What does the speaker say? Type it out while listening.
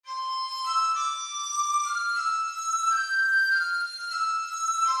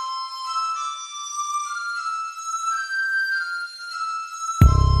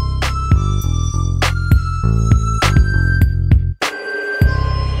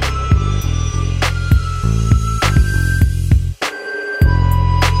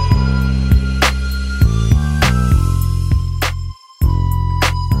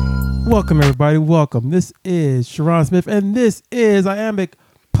Welcome, everybody. Welcome. This is Sharon Smith, and this is Iambic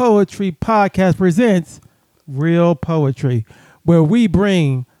Poetry Podcast presents Real Poetry, where we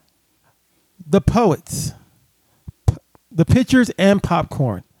bring the poets, the pitchers, and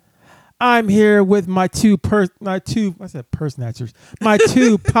popcorn. I'm here with my two popcorn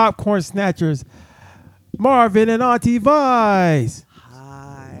snatchers, Marvin and Auntie Vice.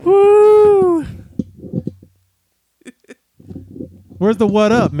 Hi. Woo! Where's the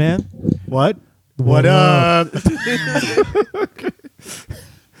what up, man? What? What up?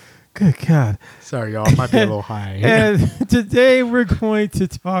 Good God. Sorry, y'all. I might be a little high. And today we're going to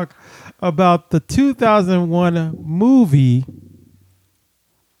talk about the 2001 movie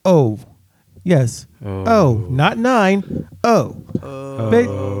Oh. Yes. Oh, not 9. Oh.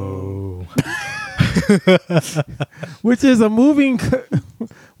 Which is the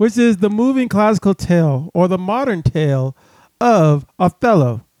moving classical tale or the modern tale of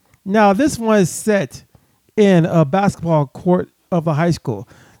Othello. Now, this one is set in a basketball court of a high school.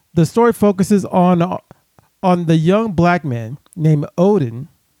 The story focuses on the young black man named Odin,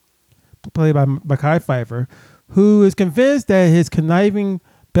 played by Mekhi Phifer, who is convinced that his conniving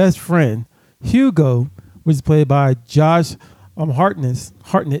best friend, Hugo, which is played by Josh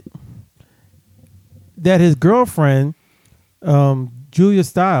Hartnett, that his girlfriend, Julia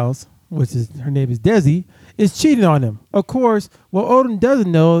Stiles, her name is Desi, is cheating on him. Of course, what Odin doesn't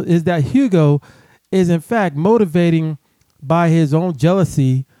know is that Hugo is in fact motivating by his own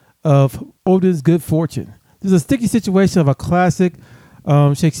jealousy of Odin's good fortune. This is a sticky situation of a classic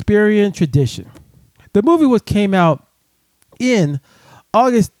Shakespearean tradition. The movie came out in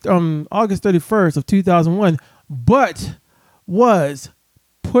August 31st of 2001, but was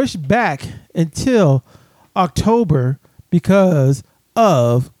pushed back until October because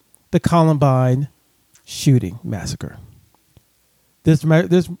of the Columbine shooting massacre. This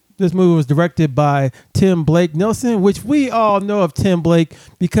movie was directed by Tim Blake Nelson, which we all know of Tim Blake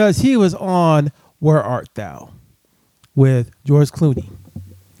because he was on Where Art Thou with George Clooney.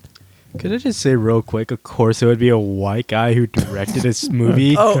 Could I just say real quick, of course it would be a white guy who directed this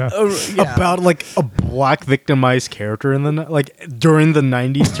movie about like a black victimized character in during the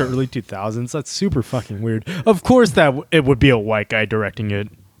 90s to early 2000s. That's super fucking weird. Of course that it would be a white guy directing it.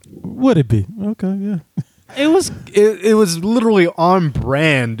 Would it be? Okay, yeah. It was literally on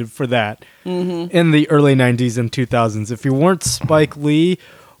brand for that in the early 90s and 2000s. If you weren't Spike Lee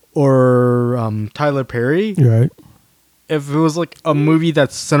or Tyler Perry, right? If it was like a movie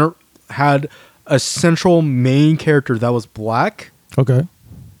that had a central main character that was black, okay,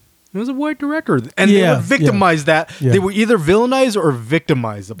 it was a white director, and they would victimize that. Yeah. They would either villainize or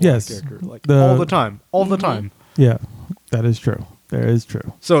victimize the black character, all the time, the time. Yeah, that is true. That is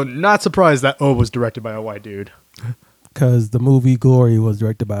true. So, not surprised that O was directed by a white dude. Because the movie Glory was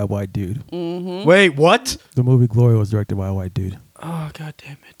directed by a white dude. Mm-hmm. Wait, what? The movie Glory was directed by a white dude. Oh, God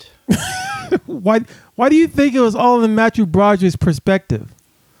damn it. Why do you think it was all in Matthew Broderick's perspective?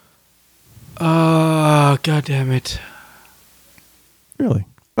 Oh, God damn it. Really?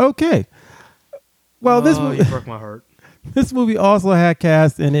 Okay. Well, you broke my heart. This movie also had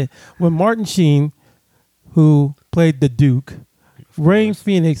cast in it with Martin Sheen, who played the Duke, Rain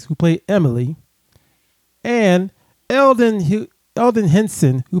Phoenix, who played Emily, and Eldon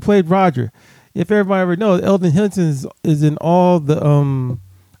Henson, who played Roger. If everybody ever knows, Eldon Henson is in all the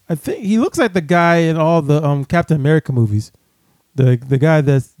I think he looks like the guy in all the Captain America movies. The guy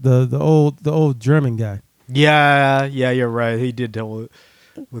that's the old German guy. Yeah, you're right. He did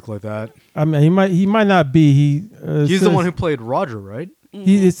look like that. I mean, he might not be. He's the one who played Roger, right?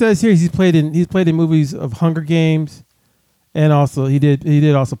 It says here he's played in movies of Hunger Games, and also he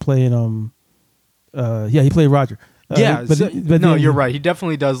did also play in he played Roger. You're right. He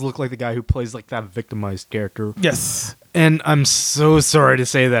definitely does look like the guy who plays like that victimized character. Yes. And I'm so sorry to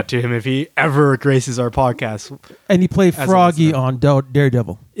say that to him if he ever graces our podcast. And he played Froggy on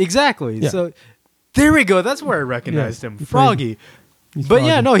Daredevil. Exactly. Yeah. So there we go. That's where I recognized him. Froggy. But Froggy.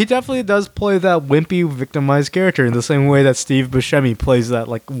 Yeah, no, he definitely does play that wimpy, victimized character in the same way that Steve Buscemi plays that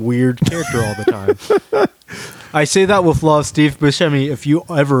like weird character all the time. I say that with love, Steve Buscemi. If you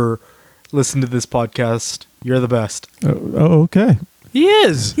ever listen to this podcast, you're the best. Okay. He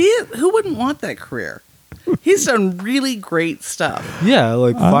is. Who wouldn't want that career? He's done really great stuff. Yeah,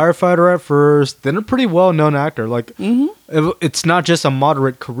 like firefighter at first, then a pretty well-known actor. Like, it's not just a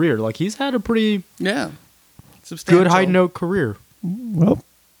moderate career. Like, he's had a pretty substantial, good high-note career. Well,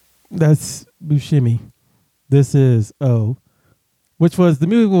 that's Buscemi. This is O, which was the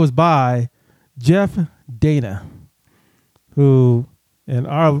movie was by Jeff Dana, who, in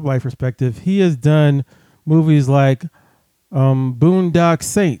our life perspective, he has done movies like Boondock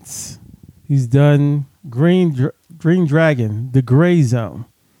Saints, He's done Green Dragon, The Gray Zone,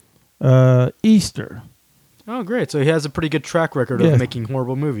 Easter, Oh, great. So he has a pretty good track record Yes. of making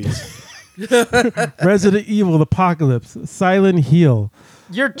horrible movies. Resident Evil, Apocalypse, Silent Hill.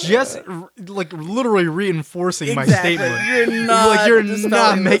 You're just like literally reinforcing my Exactly. statement. You're not. Like you're dispelling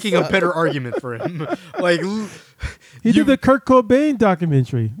not this making a stuff. better argument for him. Like He did the Kurt Cobain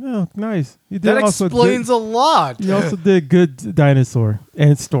documentary. Oh, nice. He did that explains a lot. He also did Good Dinosaur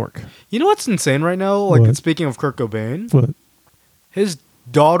and Stork. You know what's insane right now? Like What? speaking of Kurt Cobain, But his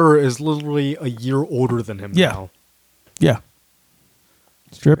daughter is literally a year older than him Yeah. now. yeah,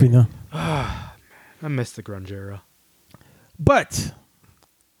 it's trippy now. I miss the grunge era. But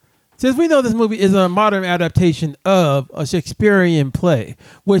since we know this movie is a modern adaptation of a Shakespearean play,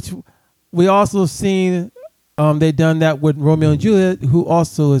 which we also seen, they done that with Romeo and Juliet, who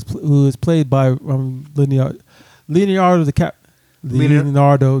is played by Leonardo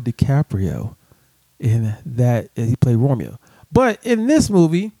DiCaprio. In that he played Romeo, but in this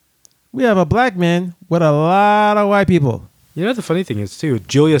movie, we have a black man with a lot of white people. You know the funny thing is too,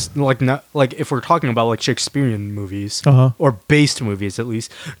 Julia's like not like if we're talking about like Shakespearean movies or based movies at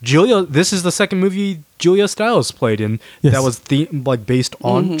least, Julia. This is the second movie Julia Stiles played in Yes. that was like based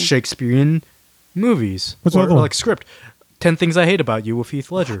on Shakespearean movies. What's or the other one? like script. 10 Things I Hate About You with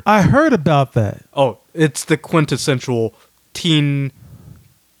Heath Ledger. I heard about that. Oh, it's the quintessential teen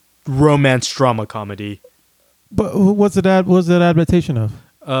romance drama comedy. But what's it adaptation of?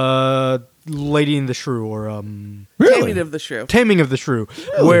 Lady in the Shrew or Taming of the Shrew. Taming of the Shrew,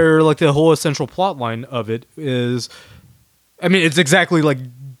 where like the whole essential plot line of it is, I mean, it's exactly like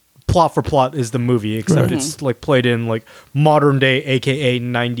plot for plot is the movie, except it's like played in like modern day, aka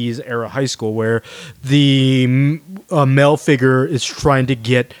 90s era high school, where the male figure is trying to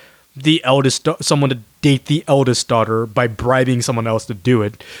get the someone to date the eldest daughter by bribing someone else to do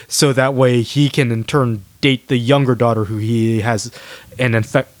it, so that way he can in turn date the younger daughter who he has an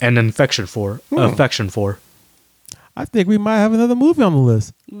affection for. I think we might have another movie on the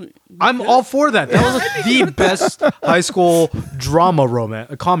list. I'm all for that. That was like the best high school drama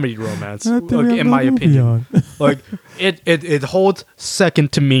romance, a comedy romance, I think we like, have in my another movie opinion. on. Like it holds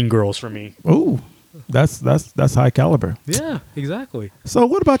second to Mean Girls for me. Oh, that's high caliber. Yeah, exactly. So,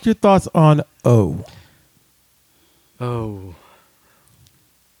 what about your thoughts on O? Oh.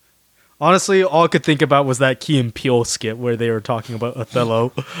 Honestly, all I could think about was that Key and Peele skit where they were talking about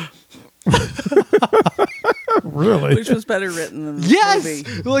Othello. Really? Which was better written than the Yes!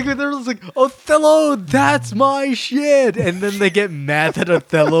 movie. Like, they're just like, Othello, that's my shit! And then they get mad at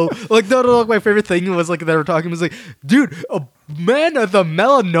Othello. Like, no, my favorite thing was, like, they were talking, was like, dude, a man of the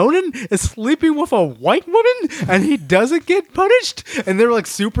melanonin is sleeping with a white woman, and he doesn't get punished? And they're, like,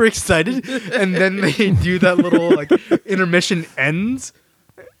 super excited, and then they do that little, like, intermission ends.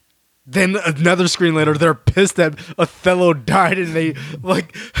 Then another screen later, they're pissed that Othello died, and they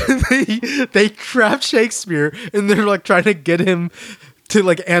like they trap Shakespeare, and they're like trying to get him to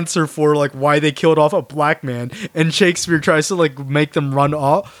like answer for like why they killed off a black man, and Shakespeare tries to like make them run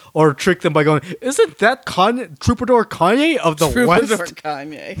off or trick them by going, "Isn't that Troubadour Kanye of the Troubadour West?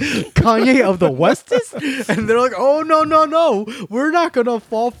 Kanye. Kanye of the West is?" And they're like, "Oh no, we're not gonna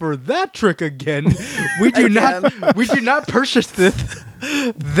fall for that trick again. We do not purchase this."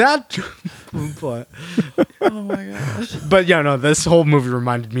 That, but Oh my gosh. but yeah, no, this whole movie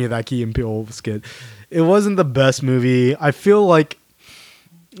reminded me of that Key and Peele skit. It wasn't the best movie. I feel like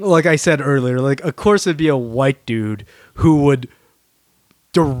I said earlier, like of course it'd be a white dude who would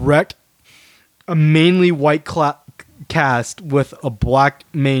direct a mainly white cast with a black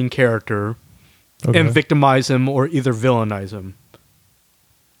main character and victimize him or either villainize him.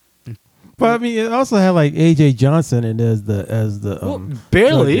 But I mean, it also had like AJ Johnson in as the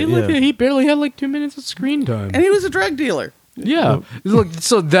barely. drug- yeah. He barely had like 2 minutes of screen time. And he was a drug dealer. Yeah, look,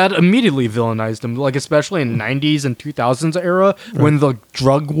 so that immediately villainized him, like especially in 90s and 2000s era when the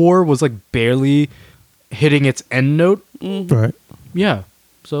drug war was like barely hitting its end note. right. Yeah,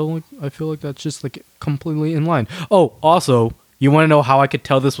 so like I feel like that's just like completely in line. Oh, also, you want to know how I could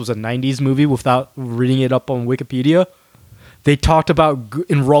tell this was a 90s movie without reading it up on Wikipedia? They talked about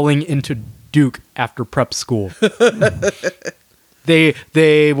enrolling into Duke after prep school.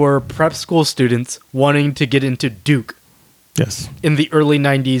 They were prep school students wanting to get into Duke. Yes. In the early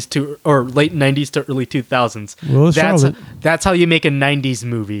 90s or late 90s to early 2000s. Well, Charlotte. That's how you make a 90s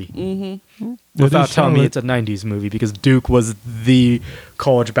movie. Mm-hmm. Without telling me it's a 90s movie, because Duke was the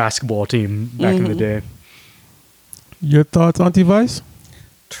college basketball team back in the day. Your thoughts, Auntie Vice?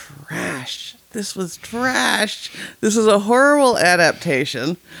 Trash. This was trash. This is a horrible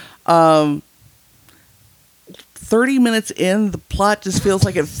adaptation. 30 minutes in, the plot just feels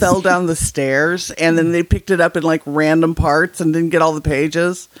like it fell down the stairs, and then they picked it up in like random parts and didn't get all the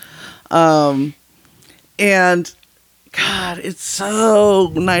pages. And God, it's so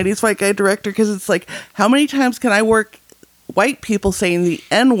 90s white guy director, because it's like, how many times can I work white people saying the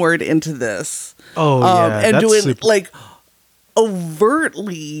N-word into this? And doing like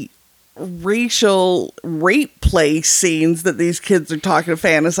overtly racial rape play scenes that these kids are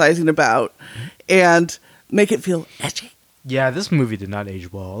fantasizing about, and make it feel edgy. Yeah, this movie did not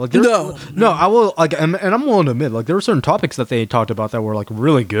age well. Like, No, I will like, and I'm willing to admit, like, there were certain topics that they talked about that were like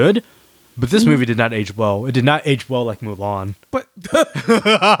really good, but this movie did not age well. It did not age well like Mulan. But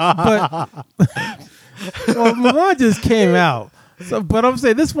well, Mulan just came out. So, but I'm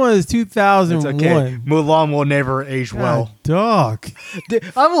saying this one is 2001. It's okay. Mulan will never age well. Dog.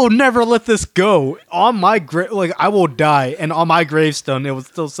 I will never let this go. On my like, I will die, and on my gravestone, it will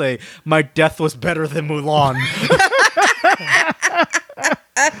still say, "My death was better than Mulan."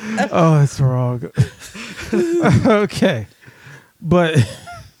 Oh, that's wrong. Okay, but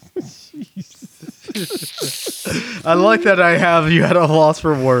I like that I have you at a loss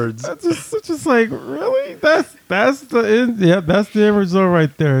for words. That's just like, really? That's the end. Yeah, that's the end result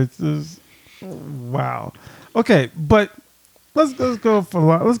right there. It's just, wow. Okay, but let's go for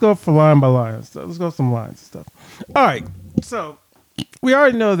line by line. So let's go some lines and stuff. All right. So we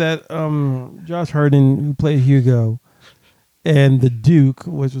already know that Josh Harden, who played Hugo, and the Duke,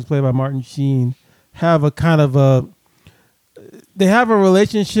 which was played by Martin Sheen, have a kind of a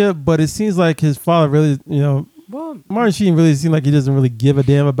relationship, but it seems like his father really, Martin Sheen really seemed like he doesn't really give a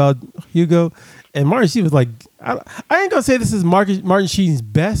damn about Hugo. And Martin Sheen was like, I ain't gonna say this is Martin Sheen's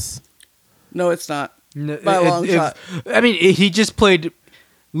best. No, it's not. By a long shot. I mean, he just played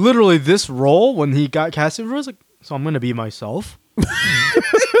literally this role when he got casted for. I was like, so I'm gonna be myself.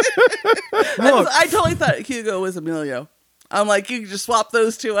 I totally thought Hugo was Emilio. I'm like, you can just swap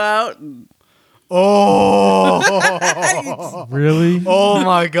those two out. Oh, really? Oh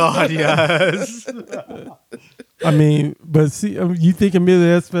my God, yes. I mean, but see, you think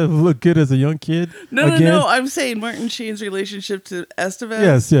Emilio Estevez looked good as a young kid? No. I'm saying Martin Sheen's relationship to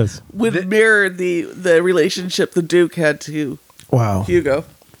Estevez, yes, would mirror the relationship the Duke had to Hugo.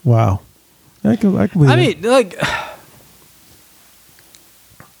 Wow, I can believe. I mean, like,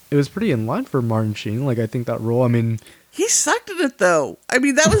 it was pretty in line for Martin Sheen. Like, I think that role. I mean. He sucked at it, though. I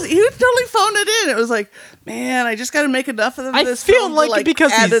mean, he would totally phone it in. It was like, man, I just got to make enough of this. I feel like because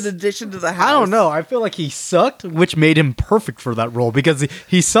add an addition to the house. I don't know. I feel like he sucked, which made him perfect for that role, because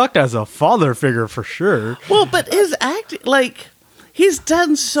he sucked as a father figure for sure. Well, but his acting, like, he's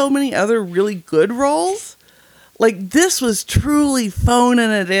done so many other really good roles. Like, this was truly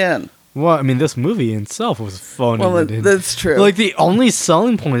phoning it in. Well, I mean, this movie itself was phoning it in. That's true. Like, the only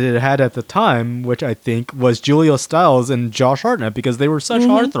selling point it had at the time, which I think was Julia Stiles and Josh Hartnett, because they were such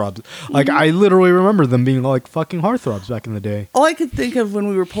heartthrobs. Like, I literally remember them being like fucking heartthrobs back in the day. All I could think of when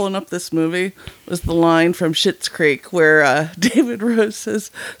we were pulling up this movie was the line from Schitt's Creek where David Rose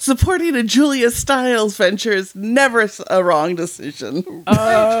says, "Supporting a Julia Stiles venture is never a wrong decision."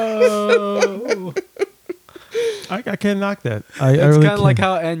 Oh. I can't knock that. It's really kind of like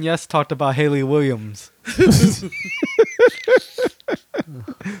how Agnes talked about Haley Williams.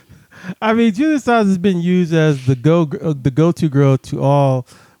 I mean, Julia Stiles has been used as the go-to girl to all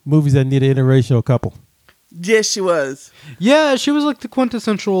movies that need an interracial couple. Yes, she was. Yeah, she was like the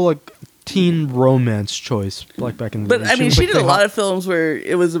quintessential like teen romance choice, like back in the day. But I mean, she did a lot of films where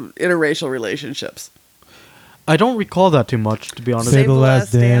it was interracial relationships. I don't recall that too much, to be honest. Save the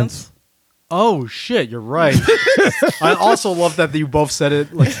Last Dance. Oh shit, you're right. I also love that you both said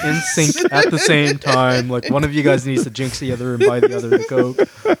it like in sync at the same time. Like, one of you guys needs to jinx the other and buy the other a Coke.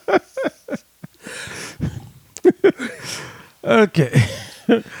 Okay.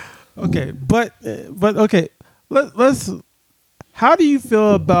 Okay, but okay. Let's. How do you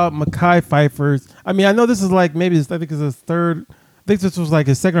feel about Mekhi Phifer's? I mean, I know this is like maybe I think it's his third. I think this was like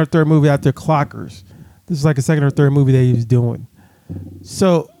his second or third movie after Clockers. This is like a second or third movie that he was doing.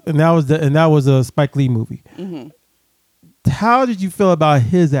 So, and that was a Spike Lee movie. Mm-hmm. How did you feel about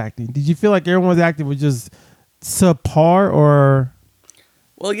his acting? Did you feel like everyone's acting was just subpar, or?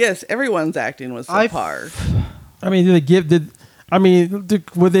 Well, yes, everyone's acting was subpar. I mean, would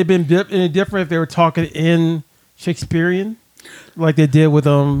they been any different if they were talking in Shakespearean, like they did with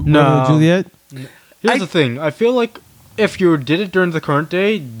Romeo and Juliet? Here's the thing: I feel like if you did it during the current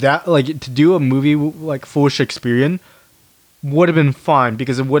day, that like to do a movie like full Shakespearean would have been fine,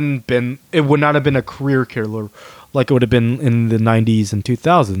 because it would not have been a career killer like it would have been in the 90s and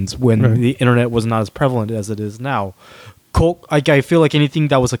 2000s when the internet was not as prevalent as it is now. I feel like anything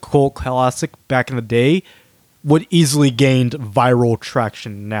that was a cult classic back in the day would easily gained viral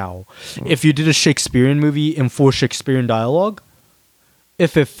traction now. If you did a Shakespearean movie in full Shakespearean dialogue,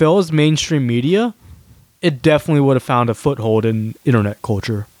 if it fills mainstream media, it definitely would have found a foothold in internet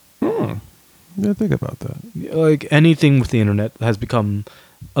culture. Yeah, think about that. Like anything with the internet has become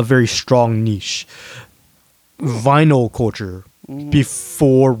a very strong niche. Vinyl culture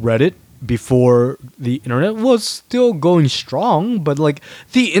before Reddit, before the internet was still going strong, but like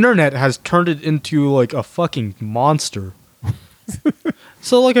the internet has turned it into like a fucking monster.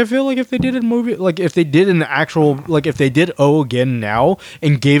 So like I feel like if they did a movie, like if they did an actual, like if they did O Again now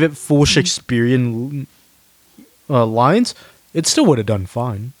and gave it full Shakespearean lines, it still would have done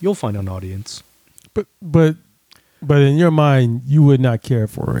fine. You'll find an audience. But in your mind, you would not care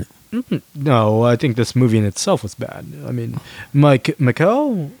for it. No, I think this movie in itself was bad. I mean, Mike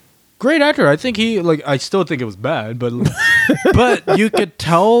McKell, great actor. I think I still think it was bad, but but you could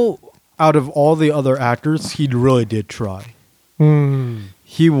tell out of all the other actors, he really did try.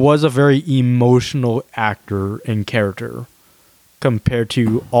 He was a very emotional actor and character compared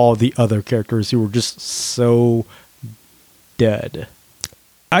to all the other characters who were just so dead.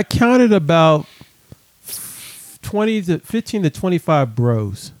 I counted about 15 to 25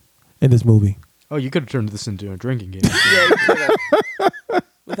 bros in this movie. Oh, you could have turned this into a drinking game. Yeah, you could have.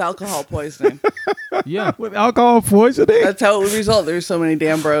 With alcohol poisoning. Yeah. With alcohol poisoning? That's how it would result. There's so many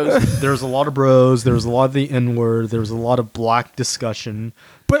damn bros. There's a lot of bros. There was a lot of the N-word. There was a lot of black discussion.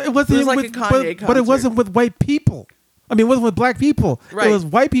 But it wasn't It was like with, a Kanye but it concert. wasn't with white people. I mean, it wasn't with black people. Right. It was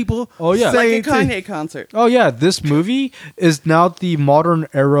white people. Oh, yeah. Like a saying Kanye concert. Oh, yeah. This movie is now the modern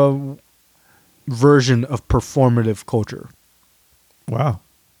era version of performative culture. Wow.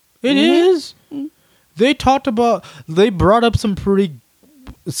 It is. They brought up some pretty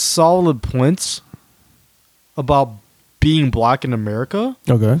solid points about being black in America.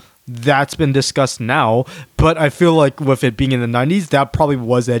 Okay. That's been discussed now, but I feel like with it being in the 90s, that probably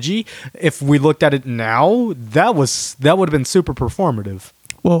was edgy. If we looked at it now, that would have been super performative.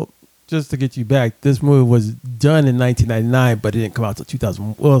 Well, just to get you back, this movie was done in 1999, but it didn't come out until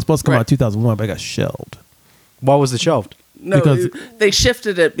 2000. Well, it was supposed to come out in 2001, but it got shelved. Why was it shelved? No, Because- they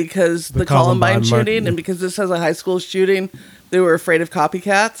shifted it because the Columbine Columbine shooting, and because this has a high school shooting, they were afraid of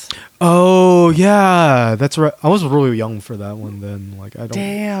copycats. Oh, yeah. That's right. I was really young for that one then. Like, I don't...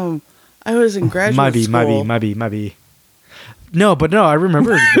 Damn, I was in graduate school. Might be. No, I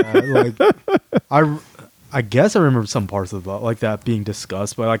remember that. Like, I guess I remember some parts of like that being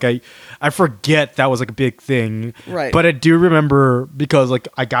discussed, but like I forget that was like a big thing. Right. But I do remember because like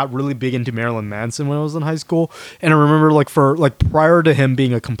I got really big into Marilyn Manson when I was in high school, and I remember like prior to him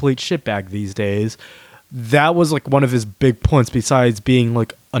being a complete shitbag these days, that was like one of his big points besides being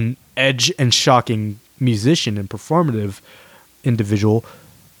like an edge and shocking musician and performative individual.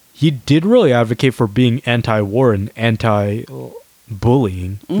 He did really advocate for being anti-war and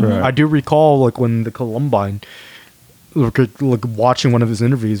anti-bullying. Right. I do recall like when the Columbine, like watching one of his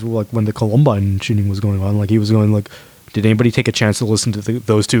interviews, like when the Columbine shooting was going on, like he was going like, did anybody take a chance to listen to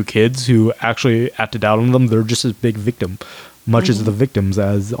those two kids who actually acted out on them? They're just as big victim, much as the victims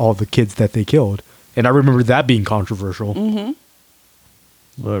as all the kids that they killed. And I remember that being controversial.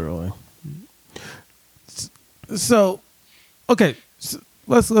 Literally. So, okay, so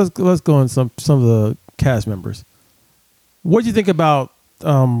let's go on some of the cast members. What do you think about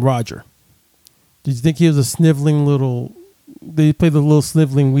Roger? Did you think he was a sniveling little? Did he play the little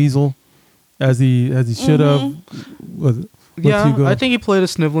sniveling weasel as he should have? Yeah, I think he played a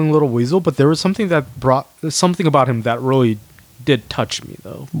sniveling little weasel, but there was something about him that really did touch me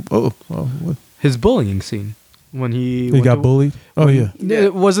though. What? His bullying scene when he got bullied. Oh yeah.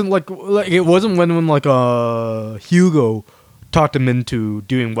 It wasn't like it wasn't when Hugo talked him into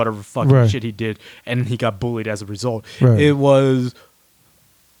doing whatever fucking shit he did, and he got bullied as a result. Right. It was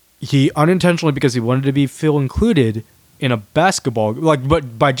he unintentionally, because he wanted to feel included in a basketball,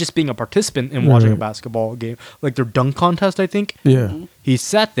 but by just being a participant in watching a basketball game, like their dunk contest, I think. Yeah. He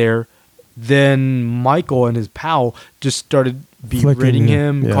sat there. Then Michael and his pal just started berating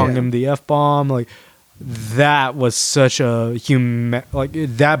him, calling him the F-bomb. Like that was such a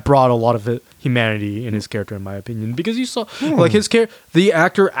that brought a lot of humanity in his character, in my opinion, because you saw like his character, the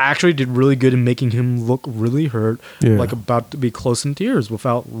actor actually did really good in making him look really hurt, like about to be close in tears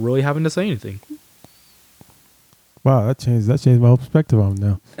without really having to say anything. Wow, that changed my whole perspective on him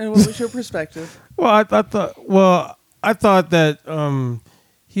now. And what was your perspective? I thought that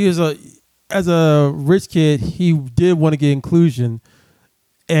he was as a rich kid, he did want to get inclusion,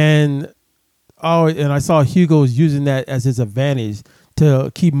 and I saw Hugo was using that as his advantage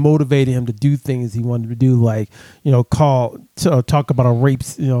to keep motivating him to do things he wanted to do, like, talk about a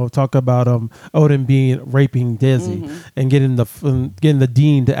rapes, talk about Odin raping Desi, and getting the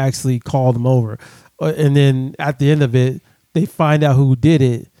dean to actually call them over, and then at the end of it, they find out who did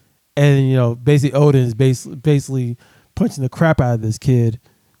it, and basically Odin is basically punching the crap out of this kid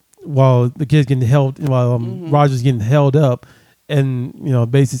while the kid's getting held, while Roger's getting held up, and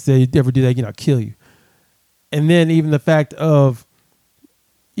basically say, "You ever do that, I'll kill you." And then even the fact of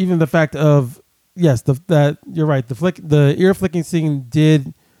yes, that you're right. The ear flicking scene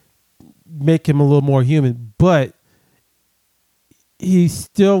did make him a little more human, but he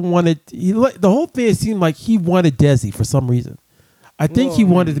still wanted. The whole thing, it seemed like he wanted Desi for some reason. I think he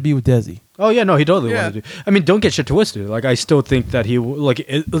wanted to be with Desi. Oh yeah, no, he totally wanted to. I mean, don't get shit twisted. Like, I still think that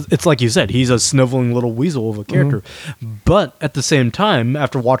it's like you said, he's a sniveling little weasel of a character. But at the same time,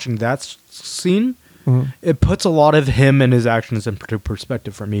 after watching that scene, it puts a lot of him and his actions into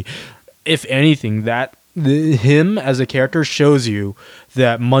perspective for me. If anything, him as a character shows you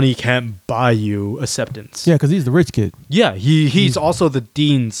that money can't buy you acceptance. Yeah, because he's the rich kid. Yeah, he's also the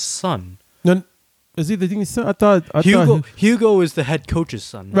dean's son. No, is he the dean's son? I thought Hugo is the head coach's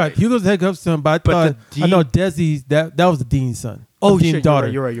son. Right, Hugo's the head coach's son, but I know Desi's that was the dean's son. Oh, dean's shit, daughter.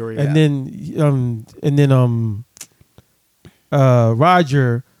 You're right. And then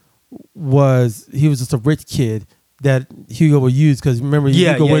Roger was just a rich kid that Hugo would use, because remember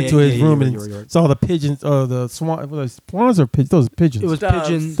Hugo went to his room and saw the pigeons, or the swans or pigeons. Those pigeons. It was doves.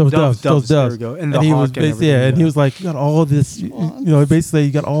 pigeons. Those doves. There we go. And he hawk was and everything. and he was like, "You got all this, basically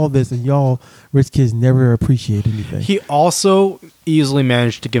you got all this, and y'all rich kids never appreciate anything." He also easily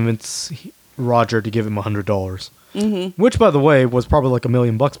managed to convince Roger to give him $100, which, by the way, was probably like $1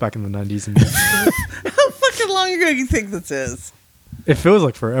 million back in the 90s. How fucking long ago do you think this is? It feels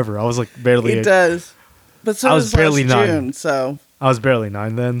like forever. I was like barely. It does. But so I was barely last 9. June, so I was barely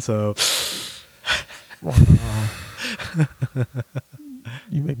 9 then, so.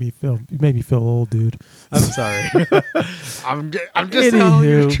 You made me feel old, dude. I'm sorry. I'm just telling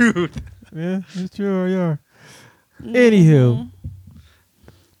you the truth. Yeah, it's true. You are. Anywho,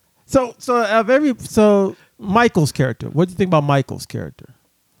 so Michael's character. What do you think about Michael's character?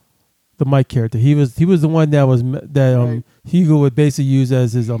 The Mike character. He was the one that Hugo would basically use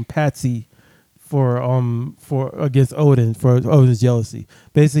as his patsy for against Odin, for Odin's jealousy.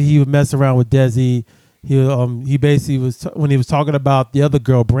 Basically, he would mess around with Desi. He basically was when he was talking about the other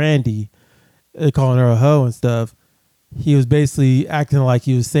girl, Brandy, calling her a hoe and stuff. He was basically acting like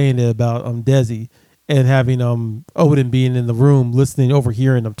he was saying it about Desi, and having Odin being in the room listening,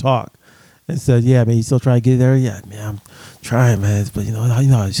 overhearing them talk, and said, "Yeah, man, you still trying to get there? Yeah, man, I'm trying, man, but you know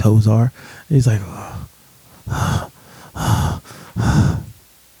how these hoes are." And he's like,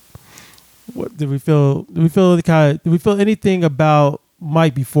 "What did we feel? Did we feel anything about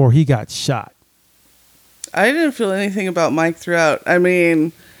Mike before he got shot?" I didn't feel anything about Mike throughout. I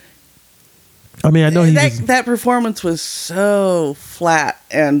mean, I know that performance was so flat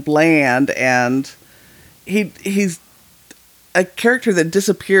and bland, and he's a character that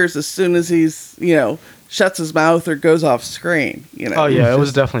disappears as soon as he's shuts his mouth or goes off screen. Oh yeah, it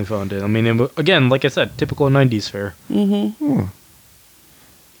was definitely phoned in. I mean, again, like I said, typical 90s fare. Mm-hmm.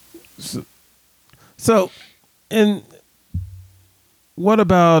 So, and what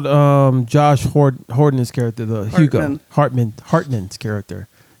about Josh Hartnett's character, Hugo Hartman's character,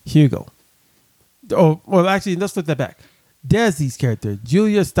 Hugo? Oh, well, actually, let's flip that back. Desi's character,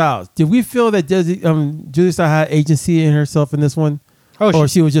 Julia Stiles. Did we feel that Julia Stiles had agency in herself in this one, or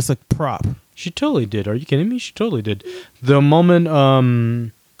she was just a prop? She totally did. Are you kidding me? She totally did. The moment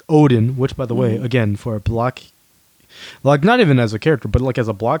Odin, which by the way, again, for a black, like not even as a character, but like as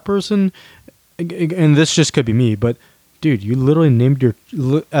a black person, and this just could be me, but dude, you literally named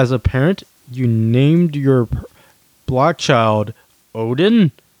as a parent, you named your black child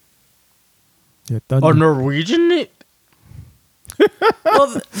Odin? Yeah, or Norwegian?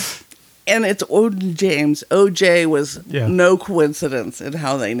 Well, and it's Odin James. OJ was no coincidence in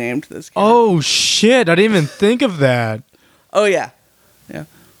how they named this character. Oh shit, I didn't even think of that. Oh yeah.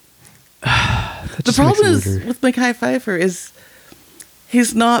 The problem is with Mekhi Phifer is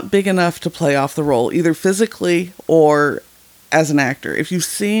he's not big enough to play off the role, either physically or as an actor. If you've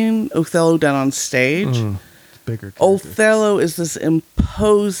seen Othello done on stage, bigger Othello is this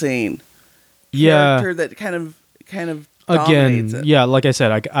imposing character that kind of dominates it. Yeah, like I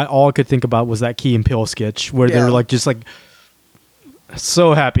said, I all I could think about was that Key and Peele sketch where they were like just like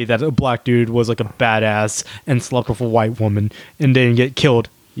so happy that a black dude was like a badass and slept with a white woman and didn't get killed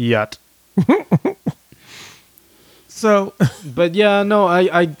yet. So, but yeah, no,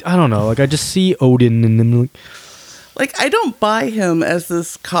 I don't know. Like I just see Odin and then Like, I don't buy him as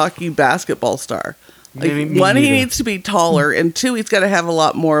this cocky basketball star. Like, Me one, he neither. needs to be taller, and two, he's got to have a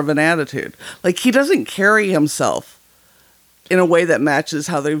lot more of an attitude. Like, he doesn't carry himself in a way that matches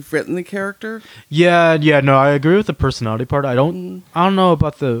how they've written the character. Yeah, no, I agree with the personality part. I don't know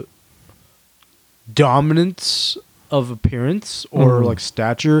about the dominance of appearance or like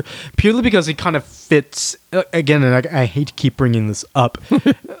stature, purely because he kind of fits again, and I hate to keep bringing this up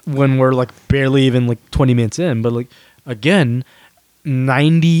when we're like barely even like 20 minutes in, but like again,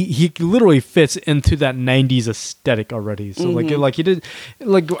 90, he literally fits into that 90s aesthetic already. So like he did,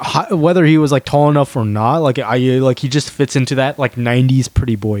 like whether he was like tall enough or not, like he just fits into that like 90s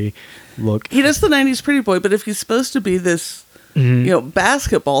pretty boy look. He does the 90s pretty boy, but if he's supposed to be this,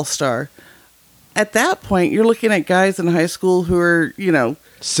 basketball star, at that point, you're looking at guys in high school who are,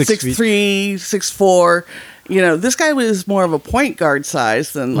 6'3", 6'4". This guy was more of a point guard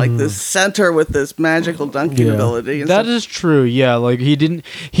size than like this center with this magical dunking ability. And that is true. Yeah, like he didn't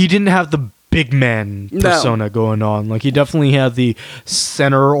have the big man persona going on. Like he definitely had the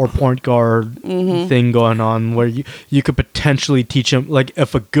center or point guard thing going on, where you could potentially teach him, like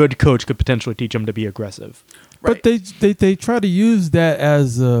if a good coach could potentially teach him to be aggressive. Right. But they try to use that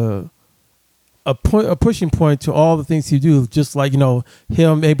as a pushing point to all the things he do, just like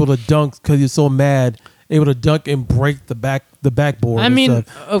him able to dunk because he's so mad, able to dunk and break the backboard. I mean,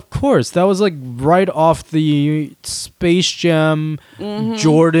 of course, that was like right off the Space Jam,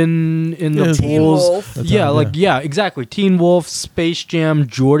 Jordan in the Teen Bulls. Wolf. Exactly. Teen Wolf, Space Jam,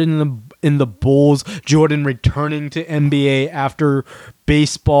 Jordan in the Bulls, Jordan returning to NBA after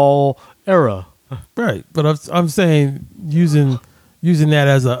baseball era. Right, but I'm saying using that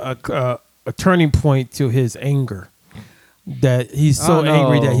as a turning point to his anger, that he's so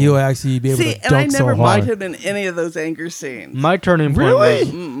angry that he'll actually be able to dunk so hard. And I never bought him in any of those anger scenes. My turning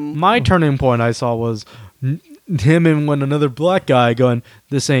point my turning point I saw was him and when another black guy going,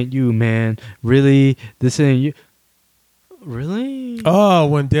 "This ain't you, man. Really? This ain't you." Really? Oh,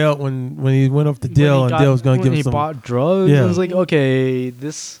 when he went up to Dale and Dale was going to give him some. He bought drugs. Yeah. I was like, okay,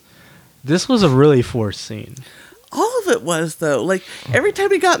 this was a really forced scene. All of it was, though. Like, every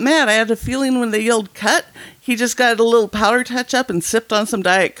time he got mad, I had a feeling when they yelled cut, he just got a little powder touch up and sipped on some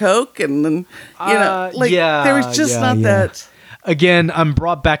Diet Coke. And then, there was just not that. Again, I'm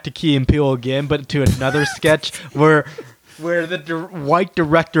brought back to Key and Peele again, but to another sketch where the white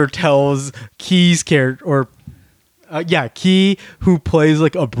director tells Key's character, Key, who plays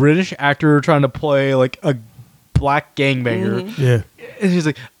like a British actor trying to play like a black gangbanger. Yeah. And he's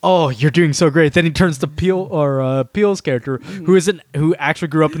like, "Oh, you're doing so great." Then he turns to Peele's character, who actually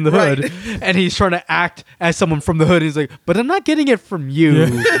grew up in the hood, and he's trying to act as someone from the hood. He's like, "But I'm not getting it from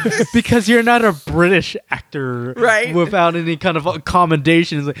you because you're not a British actor, right? Without any kind of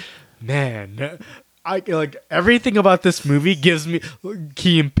accommodation." He's like, "Man, I like everything about this movie gives me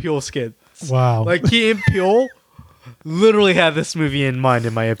Key and Peele skits." Wow, like Key and Peele literally had this movie in mind,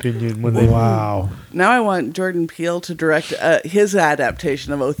 in my opinion. Wow. Now I want Jordan Peele to direct his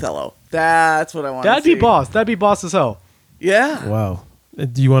adaptation of Othello. That's what I want. That'd be boss. That'd be boss as hell. Yeah. Wow.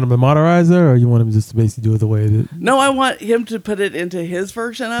 Do you want him to modernize it, or you want him just to basically do it the way it is? No, I want him to put it into his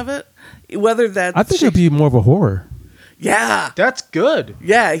version of it. Whether that's, I think it'd be more of a horror. Yeah, that's good.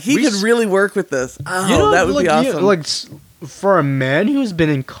 Yeah, he could really work with this. Oh, that would be awesome. Like for a man who's been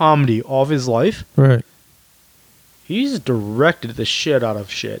in comedy all of his life, right? He's directed the shit out of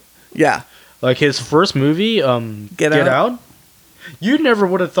shit. Yeah. Like his first movie, Get Out. You never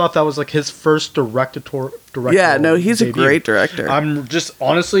would have thought that was like his first director. Yeah, no, he's debut. A great director. I'm just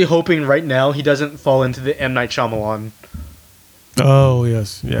honestly hoping right now he doesn't fall into the M. Night Shyamalan. Oh,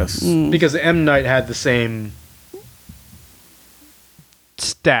 yes. Because M. Night had the same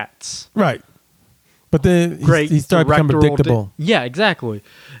stats. Right. But then he started becoming predictable. Yeah, exactly.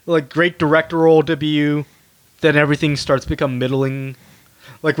 Like great directorial debut. Then everything starts to become middling.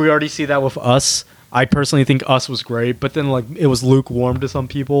 Like we already see that with Us. I personally think Us was great, but then like it was lukewarm to some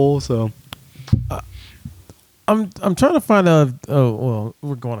people. So I'm trying to find out. Oh well,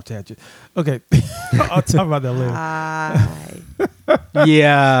 we're going off tangent. Okay, I'll talk about that later.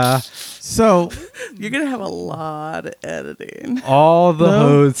 Yeah. So you're gonna have a lot of editing. All the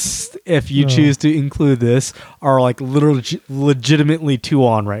hosts, if you choose to include this, are like literally legitimately 2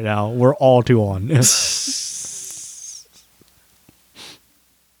 on right now. We're all 2 on.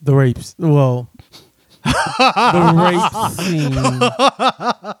 The rapes. Well, the rape scene.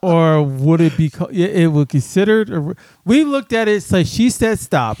 Or would it be... It would considered... We looked at it, so she said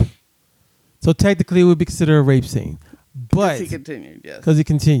stop. So technically it would be considered a rape scene. But... Because he continued, yes. Because he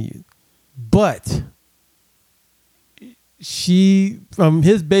continued. But... she, from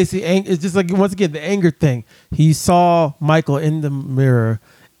his basic anger, it's just like, once again, the anger thing. He saw Michael in the mirror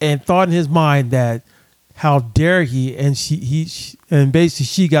and thought in his mind that, how dare he, and and basically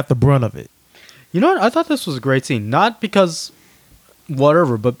she got the brunt of it. You know what? I thought this was a great scene, not because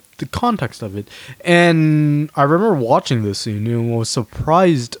whatever, but the context of it. And I remember watching this scene and was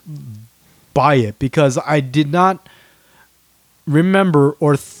surprised by it because I did not remember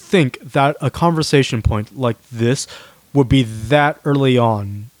or think that a conversation point like this would be that early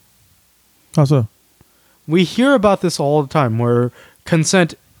on. How so? We hear about this all the time where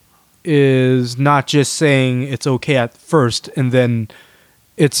consent is not just saying it's okay at first and then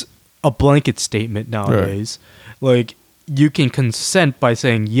it's a blanket statement nowadays. Right. Like, you can consent by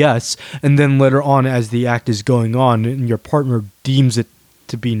saying yes, and then later on as the act is going on and your partner deems it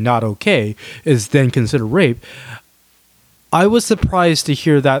to be not okay, is then considered rape. I was surprised to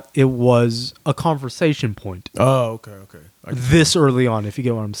hear that it was a conversation point. Oh, okay. This early on, if you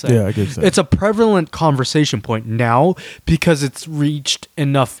get what I'm saying. Yeah, I get that. It's a prevalent conversation point now because it's reached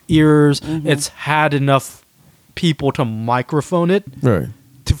enough ears, it's had enough people to microphone it, right,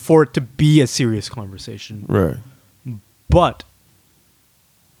 for it to be a serious conversation. Right. But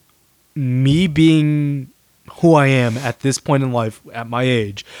me being who I am at this point in life, at my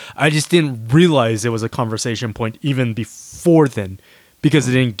age, I just didn't realize it was a conversation point even before then because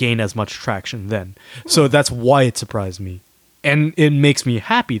it didn't gain as much traction then. So that's why it surprised me. And it makes me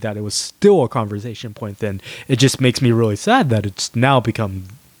happy that it was still a conversation point then. It just makes me really sad that it's now become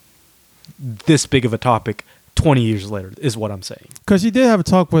this big of a topic 20 years later, is what I'm saying. Because you did have a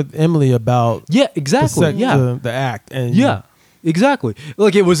talk with Emily about exactly. the act. And exactly.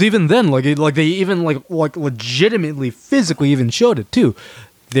 Like, it was even then, like they even like legitimately physically even showed it too.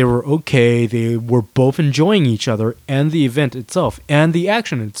 They were okay. They were both enjoying each other and the event itself and the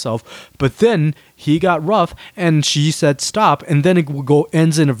action itself. But then he got rough and she said stop. And then it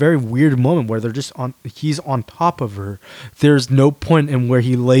ends in a very weird moment where they're just he's on top of her. There's no point in where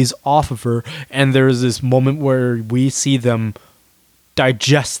he lays off of her. And there's this moment where we see them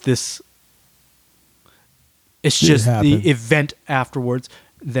digest this. It's just the event afterwards.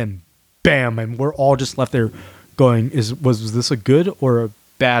 Then bam. And we're all just left there going, was this a good or a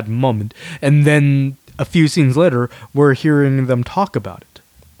bad moment? And then a few scenes later we're hearing them talk about it.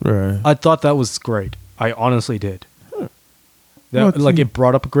 Right. I thought that was great. I honestly did. It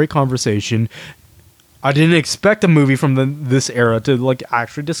brought up a great conversation. I didn't expect a movie from this era to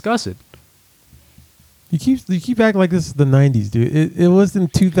actually discuss it. You keep acting like this is the 90s, dude. It was in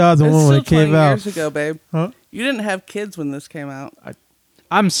 2001 when it came out. Years ago, babe. Huh? You didn't have kids when this came out.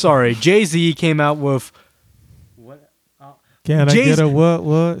 I'm sorry. Jay-Z came out with Can I get a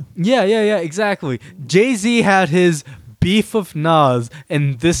what? Yeah, exactly. Jay-Z had his beef of Nas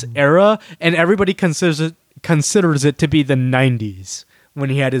in this era, and everybody considers it to be the 90s when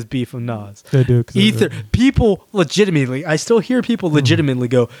he had his beef of Nas. They do. Ether. People legitimately, I still hear people legitimately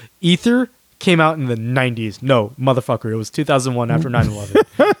go, Ether came out in the 90s. No, motherfucker, it was 2001 after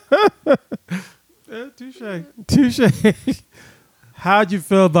 9/11. Touche. How'd you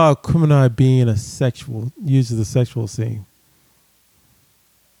feel about Aquemini being used as a sexual scene?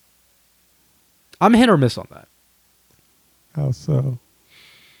 I'm hit or miss on that. How so?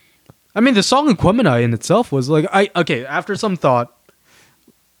 I mean, the song Aquemini in itself was after some thought,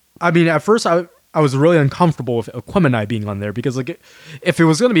 I mean, at first I was really uncomfortable with Aquemini being on there because if it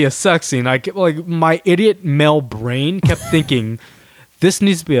was going to be a sex scene, my idiot male brain kept thinking this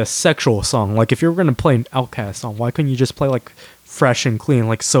needs to be a sexual song. Like, if you're going to play an Outkast song, why couldn't you just play fresh and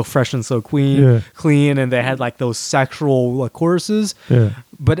clean, so fresh and so clean, and they had those sexual choruses. Yeah.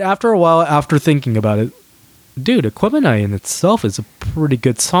 But after a while, after thinking about it, dude, Aquemini in itself is a pretty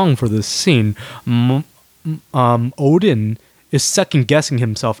good song for this scene. Odin is second guessing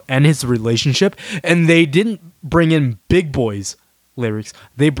himself and his relationship, and they didn't bring in Big Boy's lyrics.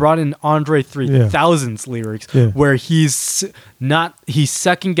 They brought in Andre 3000's lyrics, where he's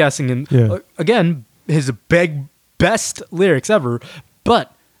second guessing him. Again, his best lyrics ever,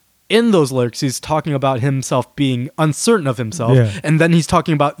 but in those lyrics he's talking about himself being uncertain of himself, and then he's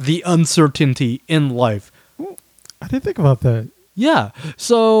talking about the uncertainty in life. I didn't think about that. Yeah,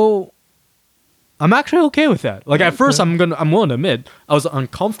 so I'm actually okay with that. At first, I'm willing to admit I was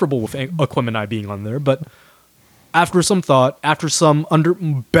uncomfortable with Aquemini being on there, but after some thought, after some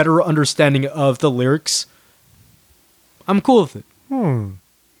better understanding of the lyrics, I'm cool with it.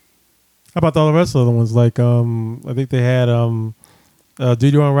 How about all the rest of the ones? I think they had "Do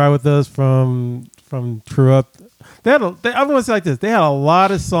You Want to Ride with Us" from True Up. I want to say like this: they had a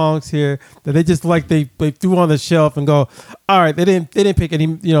lot of songs here that they just they threw on the shelf and go, all right. They didn't pick any.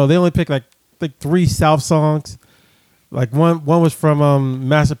 They only picked like 3 South songs, Like one was from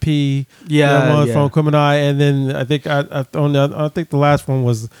Master P, the other one was from Quimini, and then I think I think the last one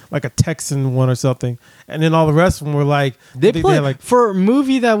was like a Texan one or something, and then all the rest of them were like they had like for a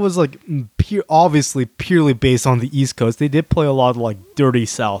movie that was like obviously purely based on the East Coast. They did play a lot of like Dirty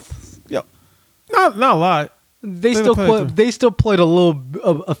South. Yep, not a lot. They still played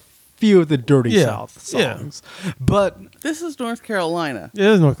a few of the Dirty South songs, but this is North Carolina. Yeah,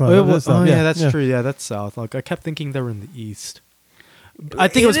 it is North Carolina. That's true. Yeah, that's South. Like I kept thinking they were in the East. I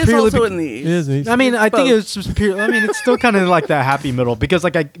think it was purely also in the East. It is in the East. I mean, I think it was just pure. I mean, it's still kind of like that happy middle because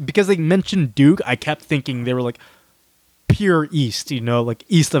because they mentioned Duke, I kept thinking they were like pure East. Like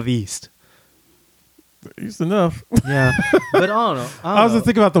east of East. East enough. Yeah, but I don't know. I was just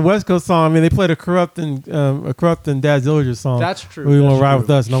thinking about the West Coast song. I mean, they played a Corrupt and Dad Zillinger song. That's true. We Want to Ride With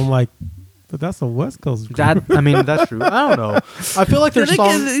Us, and I'm like, but that's a West Coast. That's true. I don't know. I feel like there's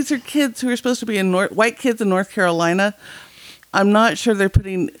songs. These are kids who are supposed to be white kids in North Carolina. I'm not sure they're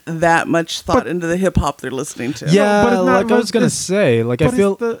putting that much thought into the hip hop they're listening to. Yeah, but it's not, like I was gonna say, like I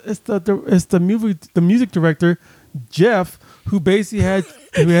feel it's the music director Jeff who basically had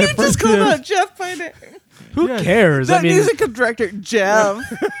just called out Jeff by name. Who cares? That music director, Jeff.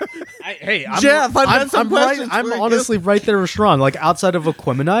 I'm honestly right there with Sharon. Like outside of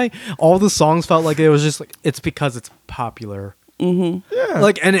Aquemini, all the songs felt like it was just like it's because it's popular. Mm-hmm. Yeah.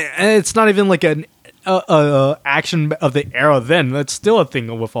 Like and it's not even like an action of the era. Then that's still a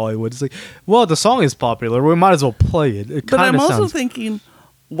thing with Hollywood. It's like, well, the song is popular. We might as well play it. But I'm also thinking,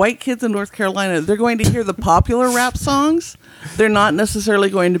 white kids in North Carolina, they're going to hear the popular rap songs. They're not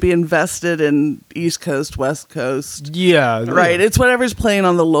necessarily going to be invested in East Coast, West Coast. Yeah. Right. It's whatever's playing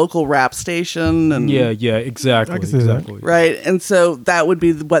on the local rap station. And yeah, exactly. I can see that. Right. And so that would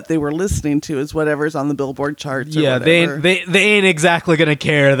be what they were listening to is whatever's on the Billboard charts. Yeah, or whatever. they ain't exactly going to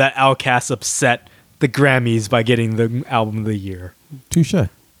care that Outkast upset the Grammys by getting the album of the year. Touche.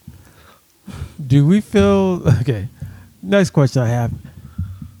 Do we feel... Okay. Next question I have.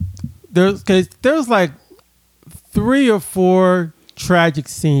 There's like 3 or 4 tragic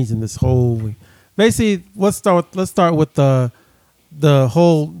scenes in this whole week. Basically, let's start with the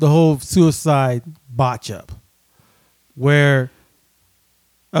whole suicide botch up, where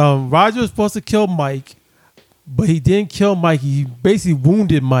Roger was supposed to kill Mike, but he didn't kill Mike. He basically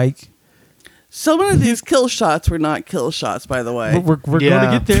wounded Mike. Some of these kill shots were not kill shots, by the way. We're going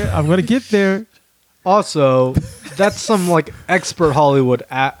to get there. I'm going to get there. Also, that's some like expert Hollywood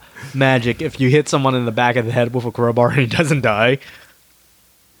magic. If you hit someone in the back of the head with a crowbar and he doesn't die.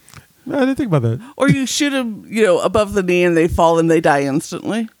 No, I didn't think about that. Or you shoot him, above the knee and they fall and they die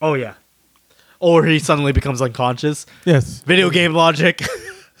instantly. Oh yeah. Or he suddenly becomes unconscious. Yes. Video game logic.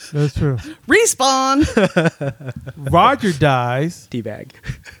 That's true. Respawn. Roger dies. Teabag.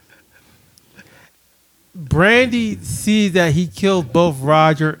 Brandy sees that he killed both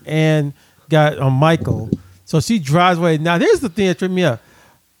Roger and got Michael. So she drives away. Now, here's the thing that tripped me up.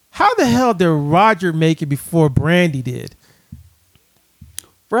 How the hell did Roger make it before Brandy did?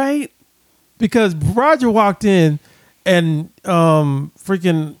 Right? Because Roger walked in and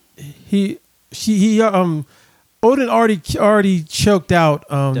freaking Odin already choked out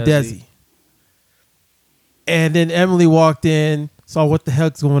Desi. And then Emily walked in, saw what the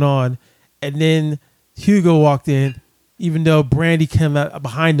heck's going on, and then Hugo walked in, even though Brandy came out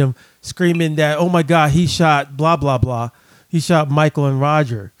behind him screaming that, oh my God, he shot blah, blah, blah. He shot Michael and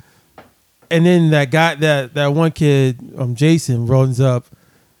Roger. And then that guy, that one kid, Jason, runs up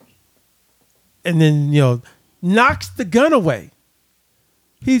and then, knocks the gun away.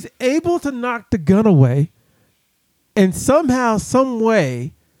 He's able to knock the gun away. And somehow, some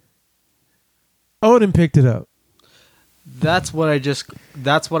way, Odin picked it up. That's what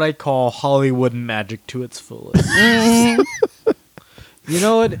I call Hollywood magic to its fullest. You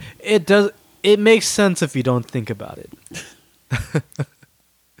know what? It makes sense if you don't think about it.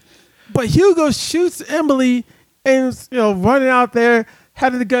 But Hugo shoots Emily and running out there,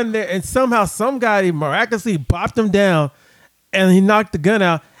 had the gun there, and somehow some guy miraculously bopped him down and he knocked the gun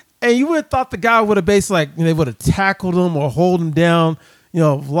out. And you would have thought the guy would have basically they would have tackled him or hold him down,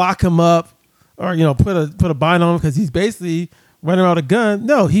 lock him up. Or put a bind on him because he's basically running around a gun.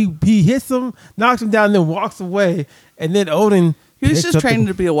 No, he hits him, knocks him down, and then walks away. And then Odin. He was just training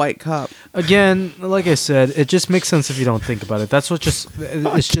to be a white cop. Again, like I said, it just makes sense if you don't think about it. It's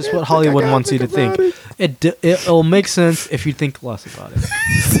just what Hollywood wants you to think. It'll make sense if you think less about it.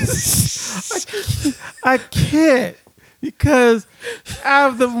 I can't. Because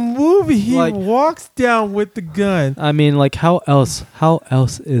out of the movie, he walks down with the gun. I mean, how else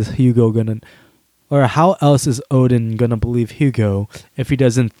is Hugo gonna, or how else is Odin gonna believe Hugo if he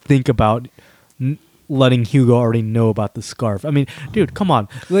doesn't think about letting Hugo already know about the scarf. I mean, dude, come on.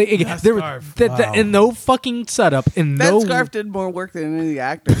 Like, there was in no fucking setup. That scarf did more work than any of the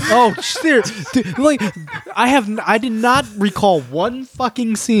actors. Oh, seriously. Like, I did not recall one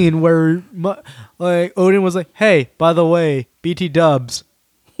fucking scene where like Odin was like, "Hey, by the way, BT Dubs,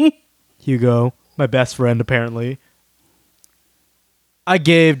 Hugo, my best friend apparently. I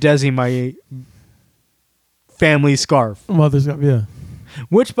gave Desi my family scarf." Mother's scarf, yeah.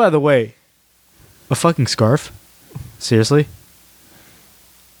 Which, by the way, a fucking scarf? Seriously?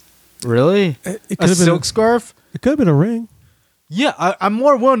 Really? A silk scarf? It could have been a ring. Yeah, I'm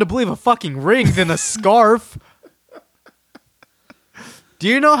more willing to believe a fucking ring than a scarf. Do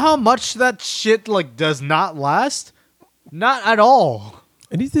you know how much that shit like does not last? Not at all.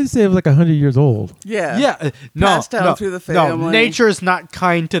 And he did say it was like 100 years old. Yeah. Yeah. Passed down through the family. No, nature is not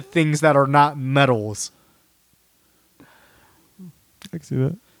kind to things that are not metals. I can see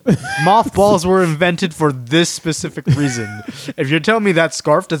that. Mothballs were invented for this specific reason. If you're telling me that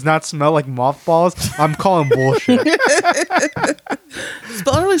scarf does not smell like mothballs, I'm calling bullshit. It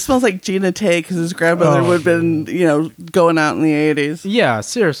probably smells like Gina Tay because his grandmother would have been, going out in the 80s. Yeah,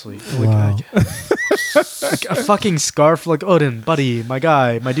 seriously. Wow. Like a fucking scarf, like Odin, buddy, my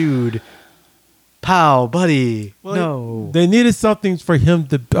guy, my dude. Pow, buddy. Well, no. They needed something for him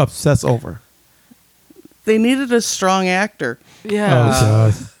to obsess over. They needed a strong actor. Yeah. Oh,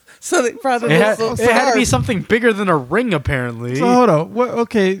 God. So they brought in It this had, little it had to be scarf. something bigger than a ring, apparently. So hold on.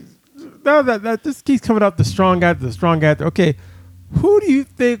 Okay. Now that this keeps coming up, the strong actor. Okay. Who do you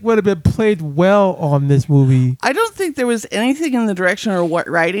think would have been played well on this movie? I don't think there was anything in the direction or what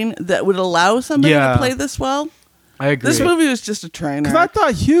writing that would allow somebody Yeah. to play this well. I agree. This movie was just a train Because I wreck.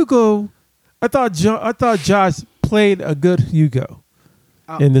 thought Josh played a good Hugo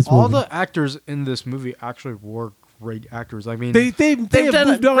in this movie. All the actors in this movie actually were great actors. I mean, They've done moved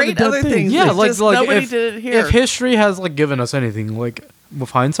on to great done other things. yeah, It's like just nobody if, did it here. if history has like given us anything, like with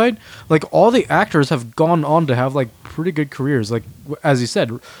hindsight, like all the actors have gone on to have like pretty good careers. Like as you said,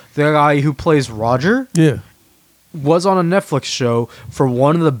 the guy who plays Roger Yeah. was on a Netflix show for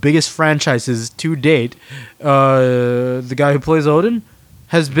one of the biggest franchises to date. The guy who plays Odin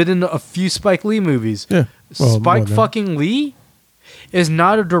has been in a few Spike Lee movies. Yeah. Well, Spike more than- fucking Lee is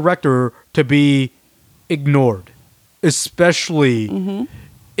not a director to be ignored, especially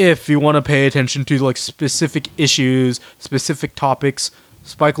if you want to pay attention to like specific issues, specific topics.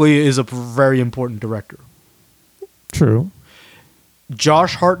 Spike Lee is a very important director. True.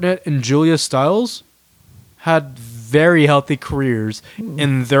 Josh Hartnett and Julia Stiles had very healthy careers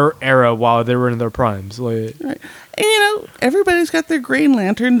in their era while they were in their primes. Like, Right. And everybody's got their Green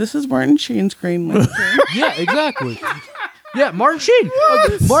Lantern. This is Martin Sheen's Green Lantern. yeah, exactly. Yeah, Martin Sheen.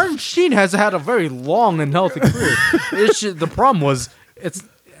 Martin Sheen has had a very long and healthy career. The problem was, it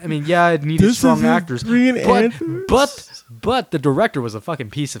needed This strong is a actors, Green Lantern? but the director was a fucking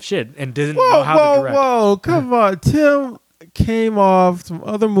piece of shit and didn't know how to direct. Whoa, come on. Tim came off some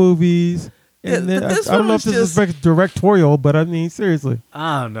other movies. And Yeah, then, but I this don't one know was if this just- is directorial, but I mean, seriously.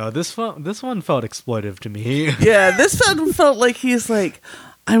 I don't know. This one felt exploitive to me. Yeah, this one felt like he's like,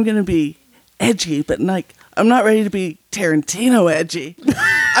 I'm going to be edgy, but like, I'm not ready to be Tarantino edgy.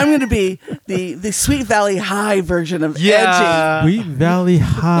 I'm going to be the Sweet Valley High version of edgy. Sweet Valley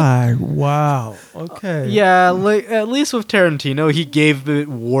High. Wow. Okay. Yeah, like at least with Tarantino, he gave it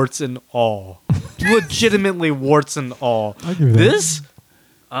warts and all. Legitimately warts and all. I give you that. This?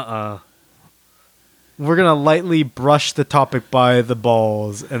 We're gonna lightly brush the topic by the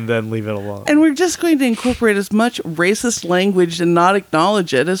balls and then leave it alone. And we're just going to incorporate as much racist language and not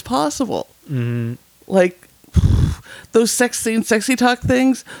acknowledge it as possible. Mm-hmm. Like, those sex scene, sexy talk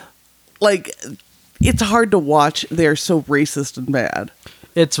things, like, it's hard to watch. They're so racist and bad.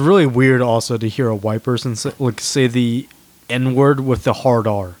 It's really weird also to hear a white person say the N-word with the hard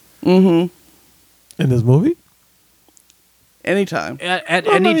R. Mm-hmm. In this movie? Anytime. At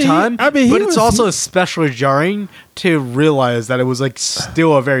Well, any time, he but it's was- also especially jarring to realize that it was like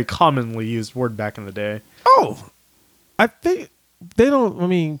still a very commonly used word back in the day. Oh. I think they don't,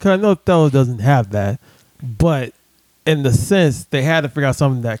 because I know Othello doesn't have that, but in the sense, they had to figure out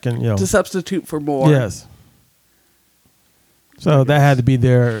something that can, To substitute for more. Yes. So that had to be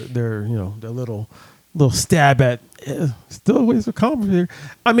their their little stab at still ways of comedy here.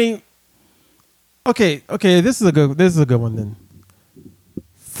 I mean, okay, this is a good one then.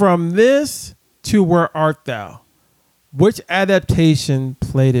 From this to Where Art Thou, which adaptation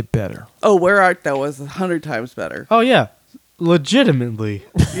played it better? Oh, Where Art Thou was 100 times better. Oh yeah, legitimately.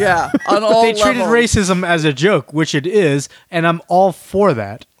 Yeah, on all They treated levels. racism as a joke, which it is, and I'm all for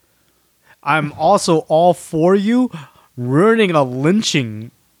that. I'm also all for you ruining a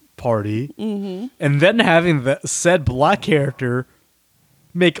lynching party, and then having the said black character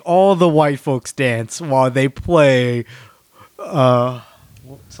make all the white folks dance while they play. What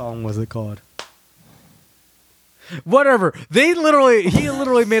song was it called? Whatever. He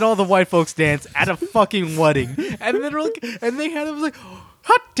literally made all the white folks dance at a fucking wedding, and then they had it was like,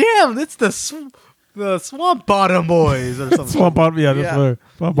 hot damn, it's the Swamp Bottom Boys or something. Swamp Bottom, yeah.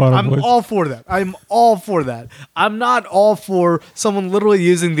 Swamp Bottom Boys. I'm all for that. I'm not all for someone literally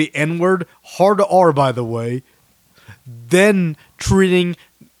using the N-word, hard R by the way, then treating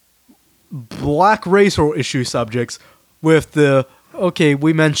black racial issue subjects with the, okay,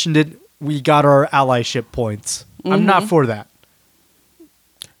 we mentioned it, we got our allyship points. I'm not for that.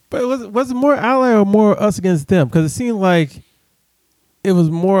 But was it more ally or more us against them? Because it seemed like it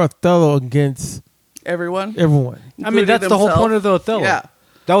was more Othello against everyone. I mean, that's the whole point of the Othello. Yeah.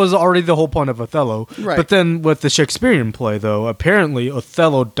 That was already the whole point of Othello. Right. But then with the Shakespearean play, though, apparently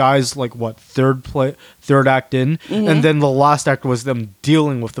Othello dies like, what, third act in? And then the last act was them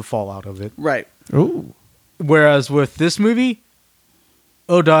dealing with the fallout of it. Right. Ooh. Whereas with this movie,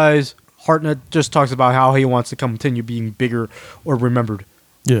 O dies, Hartnett just talks about how he wants to continue being bigger or remembered.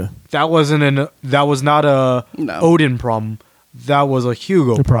 Yeah. That was not a Odin problem. That was a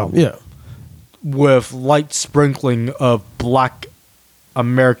Hugo problem. Yeah. With light sprinkling of black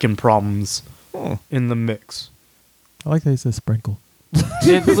American problems in the mix. I like how you said sprinkle.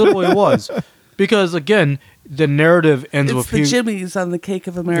 It literally was. Because, again, the narrative ends with the jimmies on the cake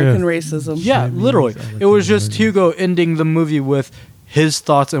of American racism. Yeah, literally. It was just Hugo ending the movie with his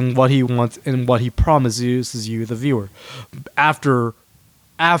thoughts and what he wants and what he promises you, the viewer. After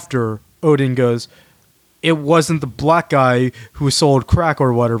Odin goes, it wasn't the black guy who sold crack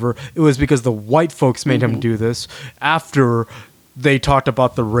or whatever. It was because the white folks made him do this. After they talked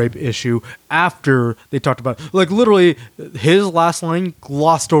about the rape issue, after they talked about, like, literally, his last line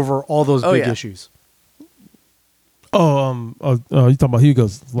glossed over all those big issues. You talking about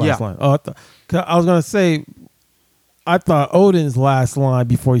Hugo's last line? Oh, I was gonna say, I thought Odin's last line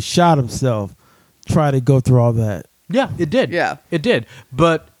before he shot himself tried to go through all that. Yeah, it did. Yeah, it did.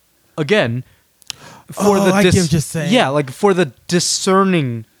 But again, I get what you're saying. Yeah, like for the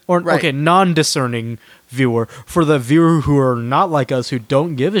discerning or non-discerning viewer, for the viewer who are not like us, who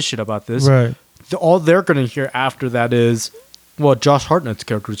don't give a shit about this, right? All they're going to hear after that is, well, Josh Hartnett's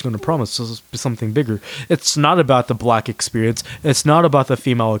character is going to promise us something bigger. It's not about the black experience. It's not about the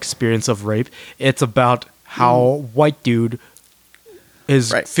female experience of rape. It's about how white dude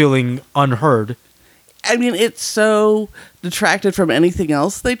is feeling unheard. I mean, it's so detracted from anything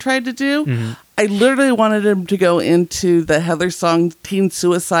else they tried to do. I literally wanted him to go into the Heather song, Teen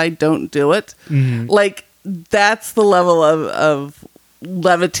Suicide, Don't Do It. Like, that's the level of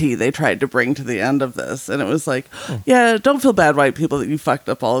levity they tried to bring to the end of this. And it was like, yeah, don't feel bad, white people, that you fucked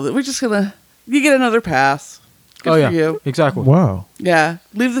up all of it. We're just going to, you get another pass. Good for you. Exactly. Wow. Yeah.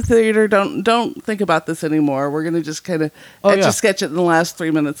 Leave the theater. Don't think about this anymore. We're going to just kind of sketch it in the last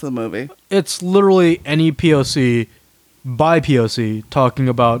 3 minutes of the movie. It's literally any POC by POC talking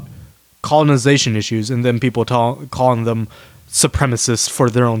about colonization issues and then people calling them supremacists for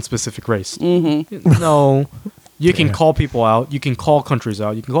their own specific race. No, you can call people out. You can call countries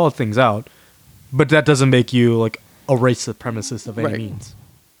out. You can call things out. But that doesn't make you like a race supremacist of any means.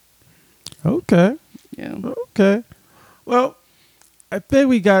 Okay. Yeah. Okay. Well, I think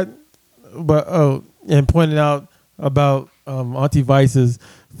we got, and pointed out about Auntie Vice's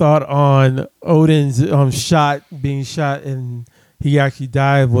thought on Odin's being shot and he actually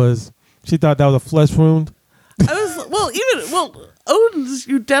died was she thought that was a flesh wound. Odin's,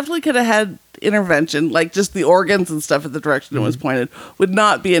 you definitely could have had intervention, like just the organs and stuff at the direction it was pointed, would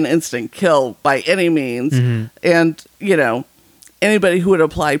not be an instant kill by any means. And, anybody who would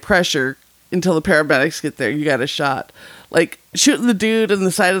apply pressure until the paramedics get there, you got a shot. Like, shooting the dude in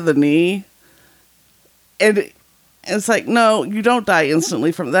the side of the knee, and it's like, no, you don't die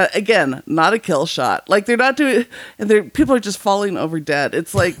instantly from that. Again, not a kill shot. Like, they're not doing, and people are just falling over dead.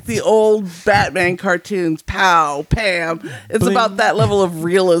 It's like the old Batman cartoons, pow, pam. It's about that level of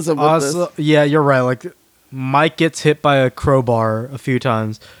realism with this. Yeah, you're right. Like, Mike gets hit by a crowbar a few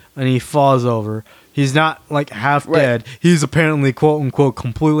times, and he falls over. He's not, like, half dead. He's apparently, quote-unquote,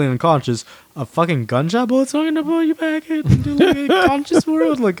 completely unconscious. A fucking gunshot bullet's not going to pull you back into, like, a conscious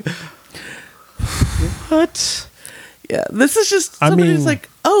world? Like, what? Yeah, this is just somebody who's like,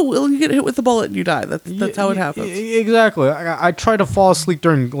 oh, well, you get hit with a bullet and you die. That's how it happens. Exactly. I try to fall asleep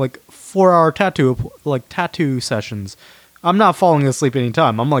during, like, 4-hour tattoo sessions. I'm not falling asleep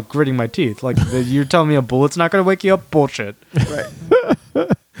anytime. I'm, like, gritting my teeth. Like, you're telling me a bullet's not going to wake you up? Bullshit. Right.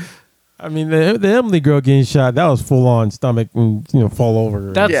 I mean, the Emily girl getting shot, that was full on stomach and fall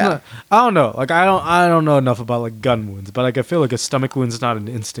over. That's Yeah. not. I don't know. Like I don't know enough about like gun wounds, but like I feel like a stomach wound is not an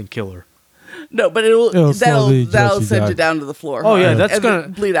instant killer. No, but It'll slowly that'll let you send die. you down to the floor. Oh, yeah, hard, that's and gonna-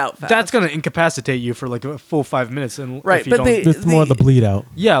 then bleed out fast. That's gonna incapacitate you for like a full 5 minutes, and Right, if you but don't, they- It's more the bleed out.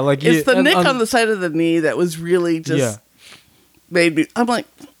 yeah, like It's the and- nick on the side of the knee that was really just Yeah. made me. I'm like,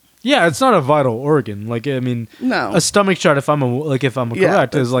 Yeah, it's not a vital organ. Like I mean, no, a stomach shot. If I'm Yeah,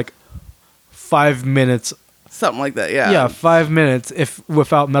 correct, is like 5 minutes. something like that. Yeah, Yeah, 5 minutes if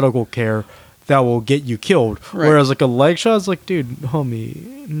without medical care, that will get you killed. Right. Whereas like a leg shot is like, dude,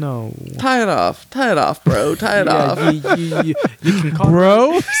 homie, no. Tie it off, bro. Tie it off. You can call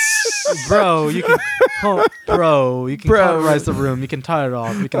Bro? bro. You can cauterize the room. You can tie it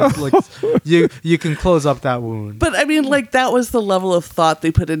off. You can like you can close up that wound. But I mean, like that was the level of thought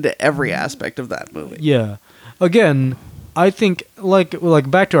they put into every aspect of that movie. Yeah. Again, I think like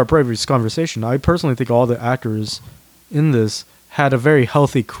back to our previous conversation, I personally think all the actors in this had a very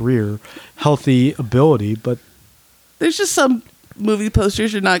healthy career, healthy ability, but There's just some movie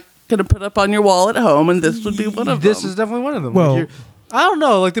posters you're not going to put up on your wall at home, and this would be one of this them. is definitely one of them. Well- Like, I don't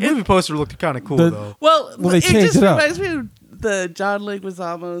know, like the movie poster looked kind of cool The- though. Well, Well, they it changed just it up. reminds me of the John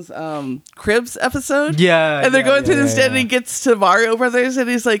Leguizamo's Cribs episode. Yeah, And they're yeah, going through yeah, this, and he gets to Mario Brothers, and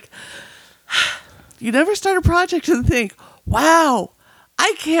he's like, "You never start a project and think, wow,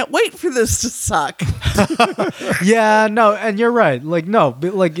 I can't wait for this to suck." Yeah, no, and you're right. Like no,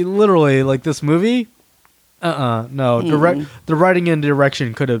 but, like literally, like this movie. No. The writing and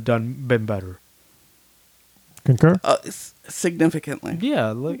direction could have been better. Concur? Significantly.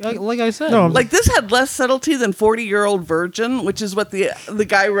 Yeah, like I said. No, Like this had less subtlety than 40-Year-Old Virgin, which is what the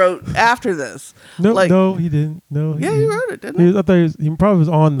guy wrote after this. No, like, no, he didn't. No, Yeah, he wrote it, didn't He he? was, I thought he probably was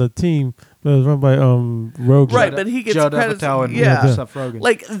on the team, but it was run by Rogue. Right, but he gets Judd credit. Apatow and Yeah. Seth Rogen.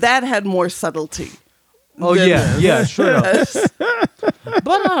 Like that had more subtlety. oh than yeah, this. yeah, sure. But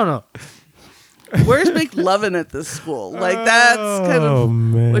I don't know. Where's McLovin at this school? Like that's kind Oh, of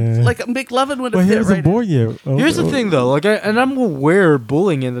man. like McLovin would Well, have he fit wasn't right. born yet. Oh, Here's the oh. thing, though. Like, I'm aware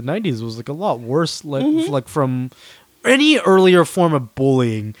bullying in the '90s was like a lot worse. Like, like from any earlier form of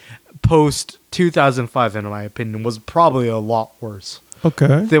bullying post 2005, in my opinion, was probably a lot worse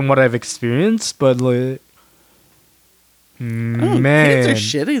Okay. than what I've experienced. But like, man, Kids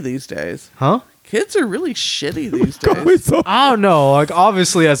are shitty these days. huh? Kids are really shitty these Going days. so- I don't know. Like,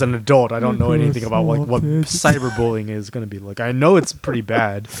 obviously, as an adult, I don't know anything about like what Small cyberbullying is going to be like. I know it's pretty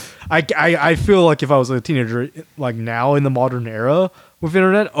bad. I feel like if I was a teenager, like now in the modern era with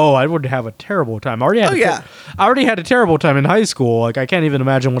internet, I would have a terrible time. I already had. I already had a terrible time in high school. Like, I can't even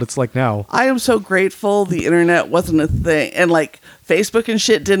imagine what it's like now. I am so grateful the internet wasn't a thing, and like Facebook and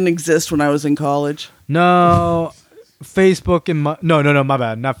shit didn't exist when I was in college. No. Facebook and no, my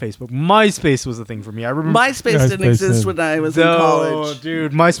bad, not Facebook. MySpace was the thing for me. I remember MySpace Yeah, didn't MySpace exist did. when I was in college.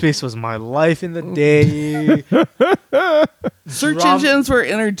 dude, MySpace was my life in the day. Search Drum- engines were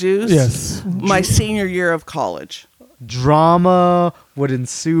introduced Yes. my senior year of college. Drama would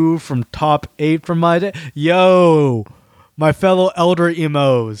ensue from top 8 from my day. Yo, my fellow elder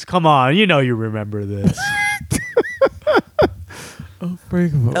emos, come on, you know you remember this.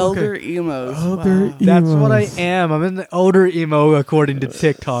 Unbreakable. Elder Okay. emos. Elder Wow. That's what I emos. am. I'm an elder emo according to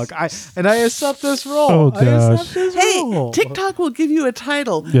TikTok. I accept this role. Oh, I gosh. accept this Hey, role. TikTok will give you a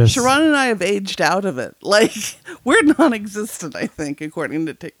title. Yes. Sharon and I have aged out of it. Like, we're non-existent, I think, according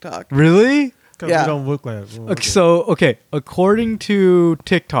to TikTok. Really? 'Cause Yeah. we don't look like it. Okay, so according to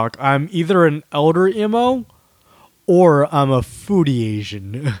TikTok, I'm either an elder emo or I'm a foodie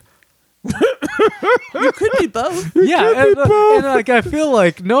Asian. You could be both. Yeah, and like I feel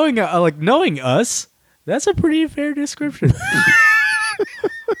like knowing us, that's a pretty fair description.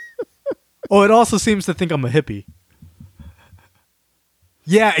 Oh, it also seems to think I'm a hippie.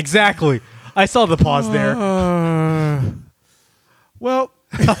 Yeah, exactly. I saw the pause there. Well,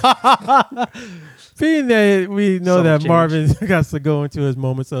 being that we know So that changed. Marvin has to go into his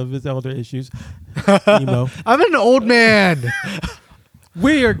moments of his elder issues, emo, I'm an old man.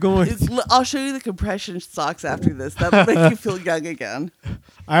 we are going. I'll show you the compression socks after this. That'll make you feel young again.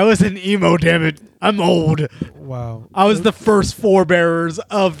 I was an emo, damn it. I'm old. Wow. I was the first forebearers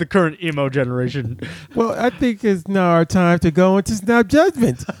of the current emo generation. Well, I think it's now our time to go into Snap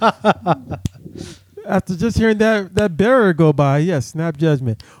Judgment. After just hearing that bearer go by, yes, Snap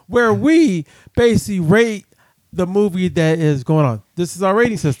Judgment, where we basically rate the movie that is going on. This is our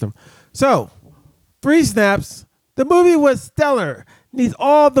rating system. So, 3 snaps. The movie was stellar. Needs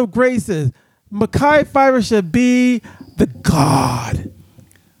all the graces. Mekhi Phifer should be the god.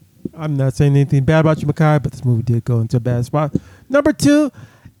 I'm not saying anything bad about you, Mekhi, but this movie did go into a bad spot. Number 2,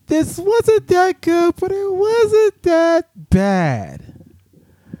 this wasn't that good, but it wasn't that bad.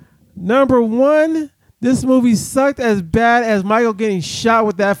 Number one, this movie sucked as bad as Michael getting shot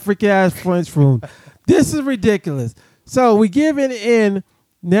with that freaking ass French room. This is ridiculous. So we give it in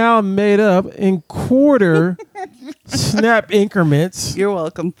now made up in quarter snap increments. You're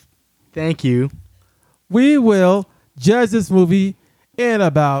welcome. Thank you. We will judge this movie in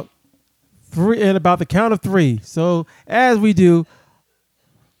about the count of 3. So as we do,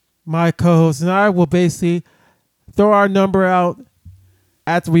 my co-host and I will basically throw our number out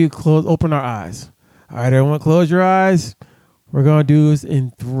after we open our eyes. All right, everyone, close your eyes. We're going to do this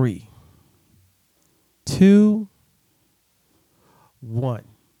in 3, 2, 1.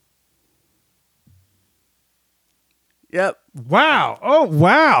 Yep. Wow. Oh,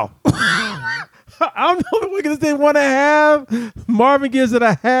 wow. I'm the only one going to say 1.5. Marvin gives it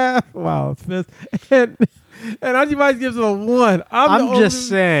a half. Wow. And Auntie Vice gives it a 1. I'm just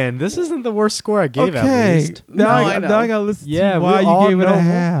saying, this isn't the worst score I gave at least. Now I got to listen to why you gave it a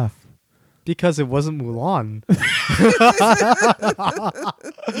half. Because it wasn't Mulan.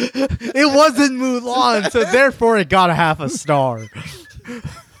 It wasn't Mulan, so therefore it got a half a star.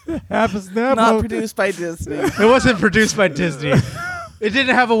 Half a snap. Not produced by Disney. It wasn't produced by Disney. It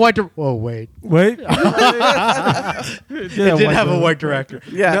didn't have a white director. Oh, wait. It did have a white director.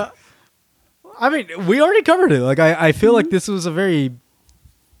 Yeah. No, I mean, we already covered it. Like, I feel like this was a very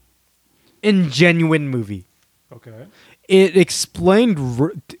ingenuine movie. Okay. It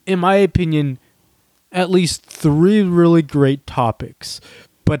explained, in my opinion, at least 3 really great topics,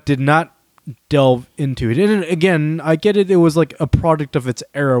 but did not delve into it. And again, I get it. It was like a product of its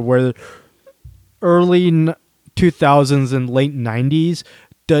era, where early 2000s and late 90s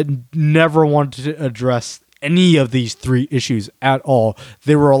never wanted to address any of these 3 issues at all.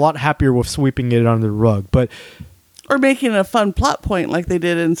 They were a lot happier with sweeping it under the rug. Or making a fun plot point like they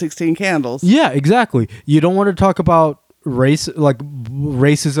did in 16 Candles. Yeah, exactly. You don't want to talk about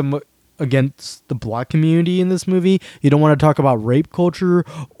racism against the black community in this movie. You don't want to talk about rape culture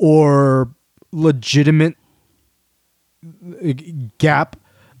or legitimate gap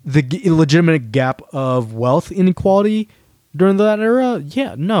of wealth inequality during that era.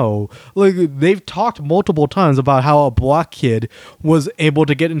 Yeah, no. Like, they've talked multiple times about how a black kid was able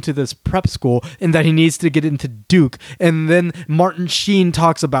to get into this prep school and that he needs to get into Duke. And then Martin Sheen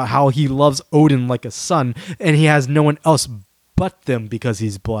talks about how he loves Odin like a son and he has no one else but them because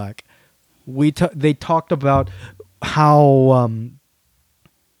he's black. They talked about how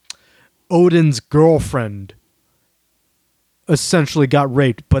Odin's girlfriend essentially got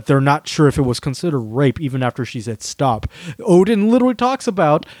raped, but they're not sure if it was considered rape even after she said stop. Odin literally talks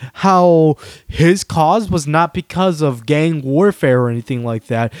about how his cause was not because of gang warfare or anything like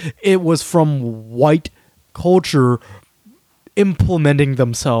that. It was from white culture implementing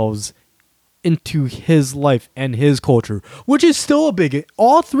themselves into his life and his culture, which is still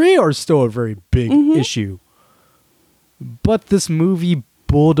all 3 are still a very big issue. But this movie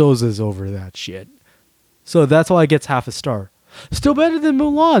bulldozes over that shit. So that's why it gets half a star. Still better than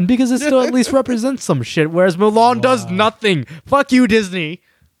Mulan, because it still at least represents some shit, whereas Mulan does nothing. Fuck you, Disney.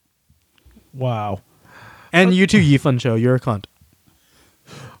 Wow. And you too, Yifan Cho. You're a cunt.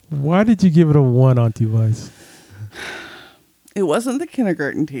 Why did you give it a 1, Auntie Vice? It wasn't the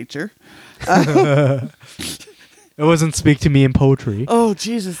kindergarten teacher. It wasn't Speak to Me in Poetry. Oh,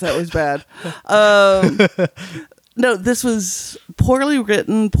 Jesus, that was bad. No, this was poorly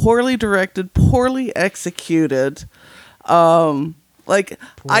written, poorly directed, poorly executed. I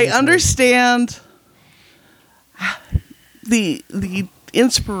understand the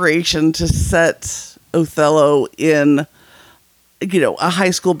inspiration to set Othello in, a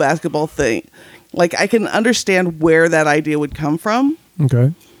high school basketball thing. Like, I can understand where that idea would come from.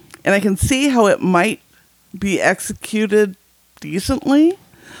 Okay. And I can see how it might be executed decently.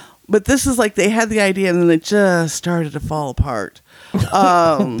 But this is like they had the idea and then it just started to fall apart.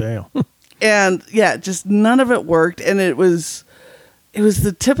 Damn. And yeah, just none of it worked. And it was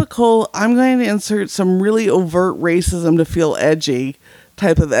the typical, I'm going to insert some really overt racism to feel edgy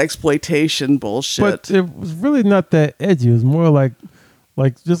type of exploitation bullshit. But it was really not that edgy. It was more like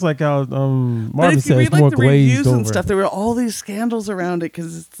just like how Marvin said, it's more the glazed reviews over. and stuff, there were all these scandals around it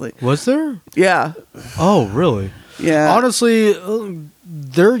because it's like, Was there? yeah, Oh, really? yeah. Honestly,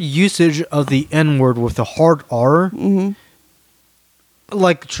 their usage of the N-word with the hard R,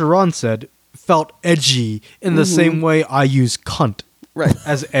 like Sharon said, felt edgy in the same way I use cunt Right.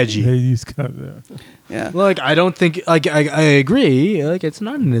 as edgy. They use kind of, Yeah. Like, I don't think, like, I agree, like, it's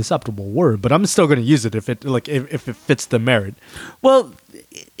not an acceptable word, but I'm still going to use it if it fits the merit. Well,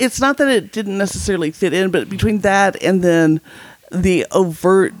 it's not that it didn't necessarily fit in, but between that and then the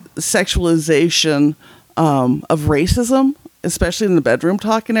overt sexualization of racism, especially in the bedroom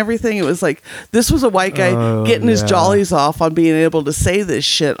talk and everything. It was like, this was a white guy getting his jollies off on being able to say this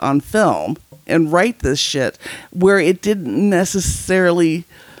shit on film and write this shit, where it didn't necessarily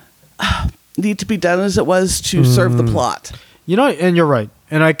need to be done as it was to serve the plot. You know, and you're right.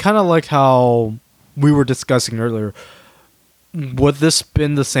 And I kind of like how we were discussing earlier. Would this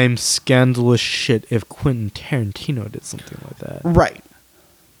been the same scandalous shit if Quentin Tarantino did something like that? Right.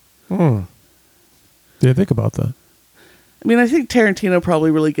 Didn't think about that. I mean, I think Tarantino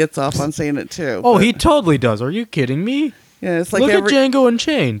probably really gets off on saying it too. Oh, he totally does. Are you kidding me? Yeah, it's like look at Django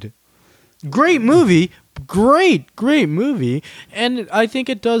Unchained. Great movie. Great movie. And I think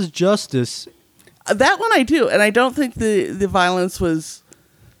it does justice. That one I do. And I don't think the violence was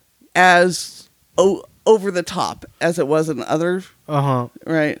as over the top as it was in other.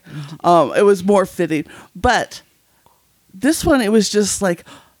 Right. It was more fitting. But this one, it was just like,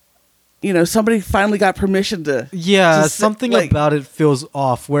 you know, somebody finally got permission to. Yeah, something about it feels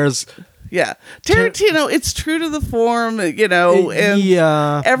off. Whereas. Yeah. Tarantino, it's true to the form, you know,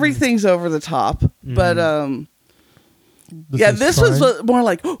 and everything's over the top. But, this was more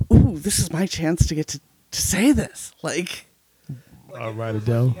like, ooh, this is my chance to get to say this. Like, I'll write it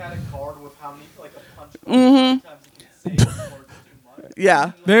down. He had a card with how many, like a punch card, times he can say the word too much.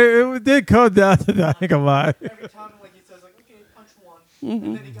 Yeah. It did come down to that. I ain't gonna lie. Every time, like, he says, like, okay, punch one.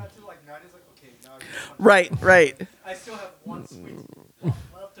 And then he got to, like, 9. He's like, okay, now I can punch Right. I still have one sweet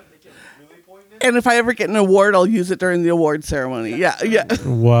left to make it really poignant. And if I ever get an award, I'll use it during the award ceremony. Yeah.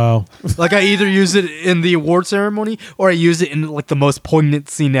 Wow. Like, I either use it in the award ceremony or I use it in, like, the most poignant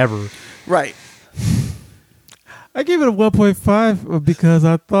scene ever. Right. I gave it a 1.5 because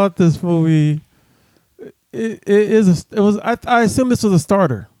I thought this movie I assume this was a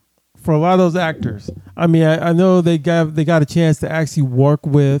starter for a lot of those actors. I mean, I know they got a chance to actually work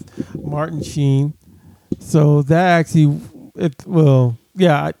with Martin Sheen, so that actually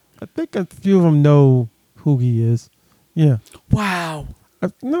I think a few of them know who he is. Yeah. Wow.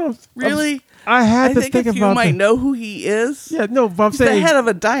 No, really? I had to think a few about. might know who he is. Yeah, no, but I'm He's saying the head of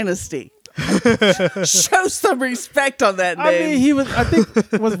a dynasty. Show some respect on that name. I mean, he was. I think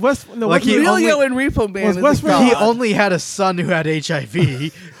was West. No, like Emilio and Repo Man. He only had a son who had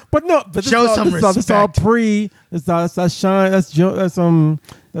HIV. But show some respect. It's all pre. That's Sean. That's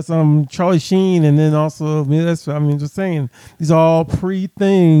Charlie Sheen, and then also just saying these are all pre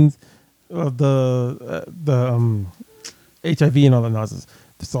things of the HIV and all that nonsense.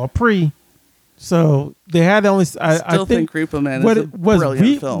 It's all pre. So they had only. I think Repo Man is a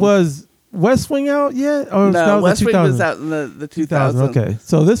brilliant film. Was West Wing out yet? Or no, West Wing was out in the 2000s. Okay,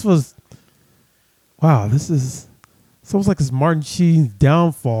 so this was. Wow, this is. It's almost like this Martin Sheen's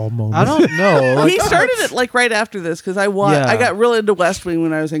downfall moment. I don't know. He started it like right after this because I got real into West Wing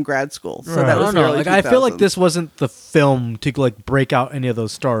when I was in grad school. So that was early 2000s. I feel like this wasn't the film to like break out any of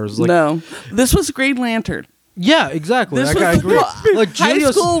those stars. Like, no, this was Green Lantern. Yeah, exactly. This was I agree. Like high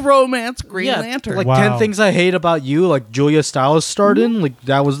school romance Green Lantern. Like 10 Things I Hate About You, like Julia Stiles starred in. Like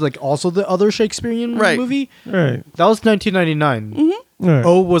that was like also the other Shakespearean movie. Right. That was 1999. Mm-hmm. Right.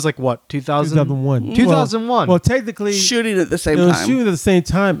 Oh, was like what? 2001. 2001. Well, technically, shooting at the same time. It was time. shooting at the same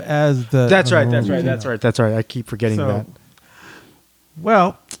time as the. That's right. I keep forgetting that.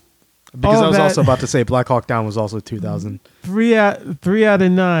 Well, because I was also about to say Black Hawk Down was also 2000. 3 out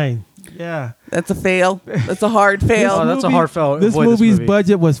of 9. Yeah, that's a fail. That's a hard fail. That's a hard fail. This movie's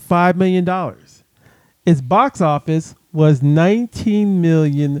budget was $5 million. Its box office was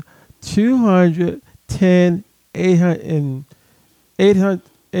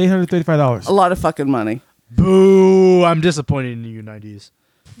 $19,210,835. A lot of fucking money. Boo! I'm disappointed in you, 90s.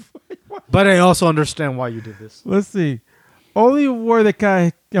 But I also understand why you did this. Let's see. Only award that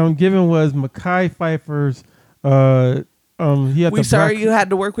got given was Mekhi Phifer's. We're sorry you had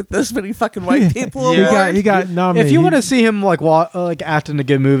to work with this many fucking white people. He got nominated. If you want to see him like act in a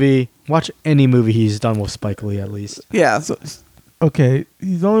good movie, watch any movie he's done with Spike Lee at least. Yeah. So, okay,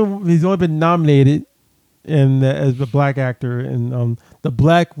 he's only been nominated as a black actor in the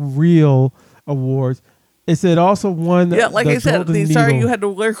Black Reel Awards. It said also won. Yeah, like I said, sorry you had to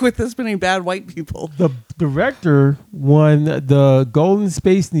work with this many bad white people. The director won the Golden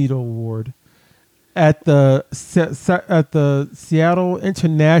Space Needle Award at the Seattle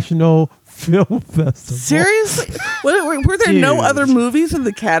International Film Festival. Seriously? Were there no other movies in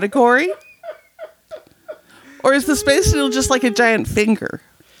the category? Or is the Space Needle just like a giant finger?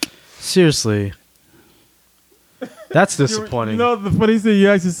 Seriously. That's disappointing. You know, the funny thing you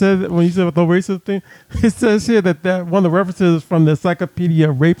actually said when you said about the racism thing, it says here that one of the references from the Encyclopedia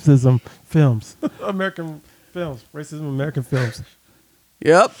Racism films, American films. Racism in American films.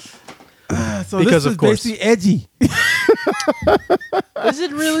 Yep. So Because this of is course. basically edgy. Is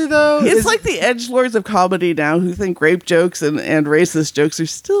it really though? It's like the edgelords of comedy now who think rape jokes and racist jokes are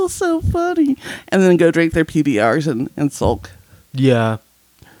still so funny, and then go drink their PBRs and sulk. Yeah.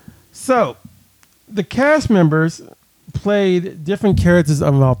 So, the cast members played different characters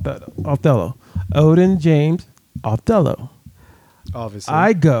of Othello. Odin James, Othello. Obviously.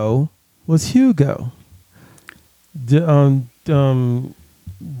 Igo was Hugo.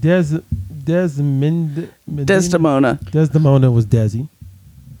 Desdemona. Desdemona was Desi.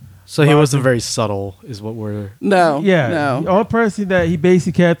 So he wasn't very subtle, is what we're. No. Yeah. No. The only person that he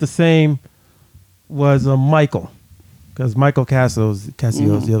basically kept the same was Michael. Because Michael Cassio's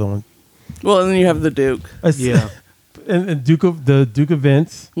the other one. Well, and then you have the Duke. Yeah. and Duke of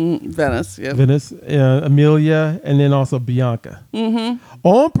Venice. Venice, yeah. Venice, Amelia, and then also Bianca. Mm-hmm.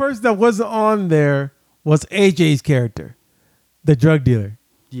 Only person that wasn't on there was AJ's character, the drug dealer.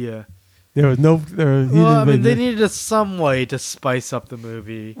 Yeah. There was no. They needed some way to spice up the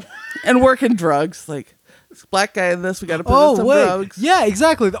movie. And working drugs. Like, this black guy in this, we got to put in some drugs. Yeah,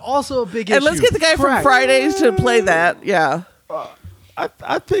 exactly. Also a big issue. And let's get the guy from Fridays to play that. Yeah.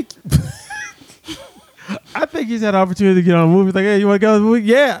 I think. I think he's had an opportunity to get on a movie. Like, hey, you want to go to the movie?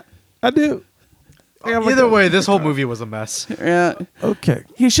 Yeah, I do. Either way, this whole movie was a mess. Yeah. Okay.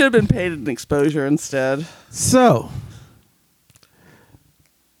 He should have been paid an exposure instead. So,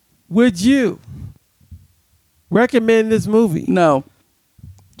 would you recommend this movie? No.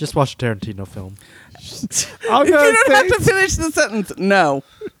 Just watch a Tarantino film. I'm You gonna don't have say- to finish the sentence. No.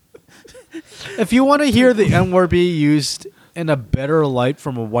 If you want to hear the N-word be used in a better light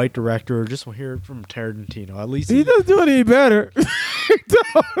from a white director, just hear it from Tarantino. At least He doesn't do it any better.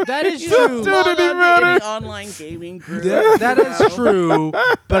 that is don't true. do it any better. Any online gaming group. That is true.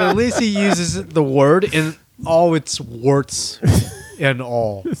 But at least he uses the word in all its warts and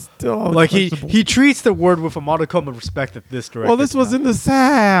all. It's still Like untouchable. he treats the word with a modicum of respect that this director. Well, this was in the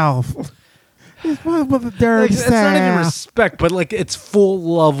South. It's one with the dirty It's not even South. respect, but like its full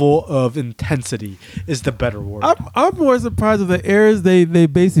level of intensity is the better word. I'm more surprised with the areas they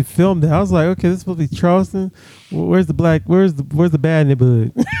basically filmed it. I was like, okay, this is supposed to be Charleston. Where's the black? Where's the bad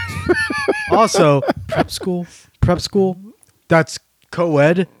neighborhood? Also, prep school, that's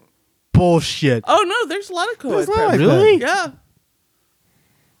co-ed bullshit. Oh, no. There's a lot of There's co-ed. a lot like prep. Really? Yeah.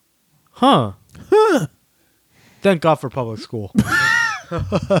 Huh. Thank God for public school.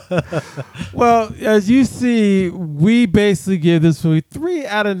 Well, as you see, we basically give this movie 3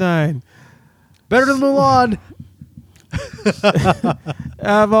 out of 9. Better than Mulan.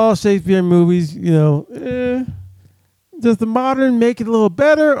 Out of all Shakespeare movies, does the modern make it a little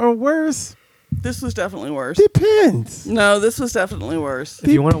better or worse? This was definitely worse. Depends. No, this was definitely worse. If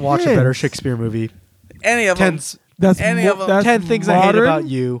you want to watch a better Depends. Shakespeare movie, Any of them. That's Any of them. that's 10 things I hate modern? about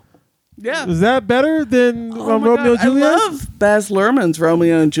you. Yeah. Is that better than Oh my Romeo and God, Juliet? I love Baz Luhrmann's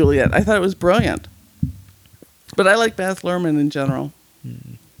Romeo and Juliet. I thought it was brilliant. But I like Baz Luhrmann in general.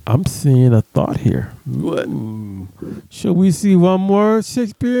 I'm seeing a thought here. What? Should we see one more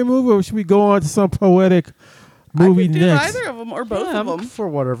Shakespeare movie, or should we go on to some poetic movie I could do next? either of them or both Yeah, of them. for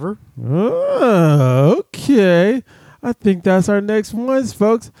whatever. Oh, okay. I think that's our next ones,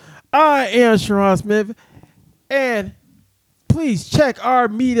 folks. I am Sharon Smith, and please check our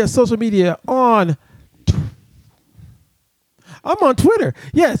social media on. I'm on Twitter.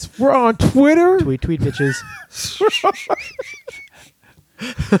 Yes, we're on Twitter. Tweet, bitches.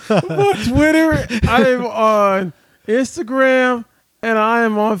 I'm on Twitter. I am on Instagram, and I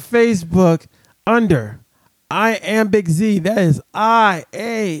am on Facebook under Iambic Z. That is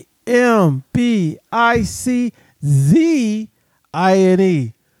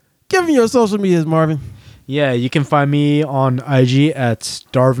IAMBICZINE. Give me your social medias, Marvin. Yeah, you can find me on IG at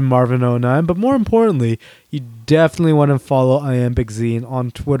StarvinMarvin09, but more importantly, you definitely want to follow Iambic Zine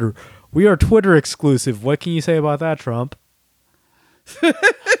on Twitter. We are Twitter exclusive. What can you say about that, Trump?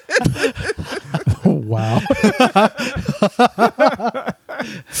 Wow.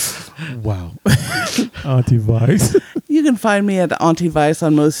 Wow. Auntie Vice. You can find me at Auntie Vice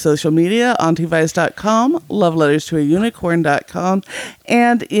on most social media, auntie-vice.com, loveletterstoaunicorn.com.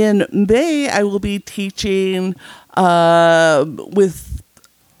 And in May, I will be teaching with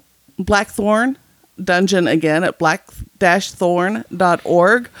Blackthorn Dungeon again at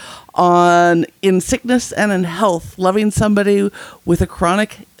black-thorn.org on In Sickness and in Health, loving somebody with a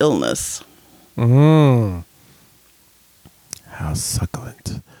chronic illness. How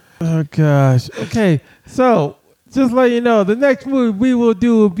succulent. Oh, gosh. Okay, so just let you know, the next movie we will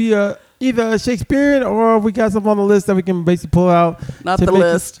do will be a either a Shakespearean or we got some on the list that we can basically pull out. Not the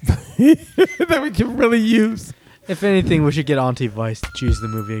list. That we can really use. If anything, we should get Auntie Vice to choose the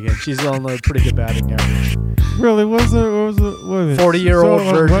movie again. She's on a pretty good batting average. Really? What was it? 40-year-old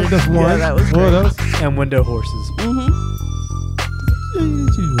virgin. That's one. Yeah, that was What great. else? And Window Horses. Mm-hmm.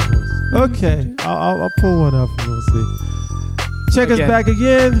 Okay, I'll pull one up and we'll see. Check us Again. back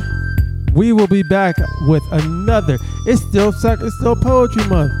again. We will be back with another. It's still Poetry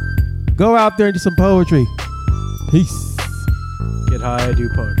Month. Go out there and do some poetry. Peace. Get high, do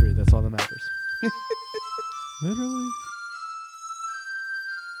poetry. That's all that matters. Literally.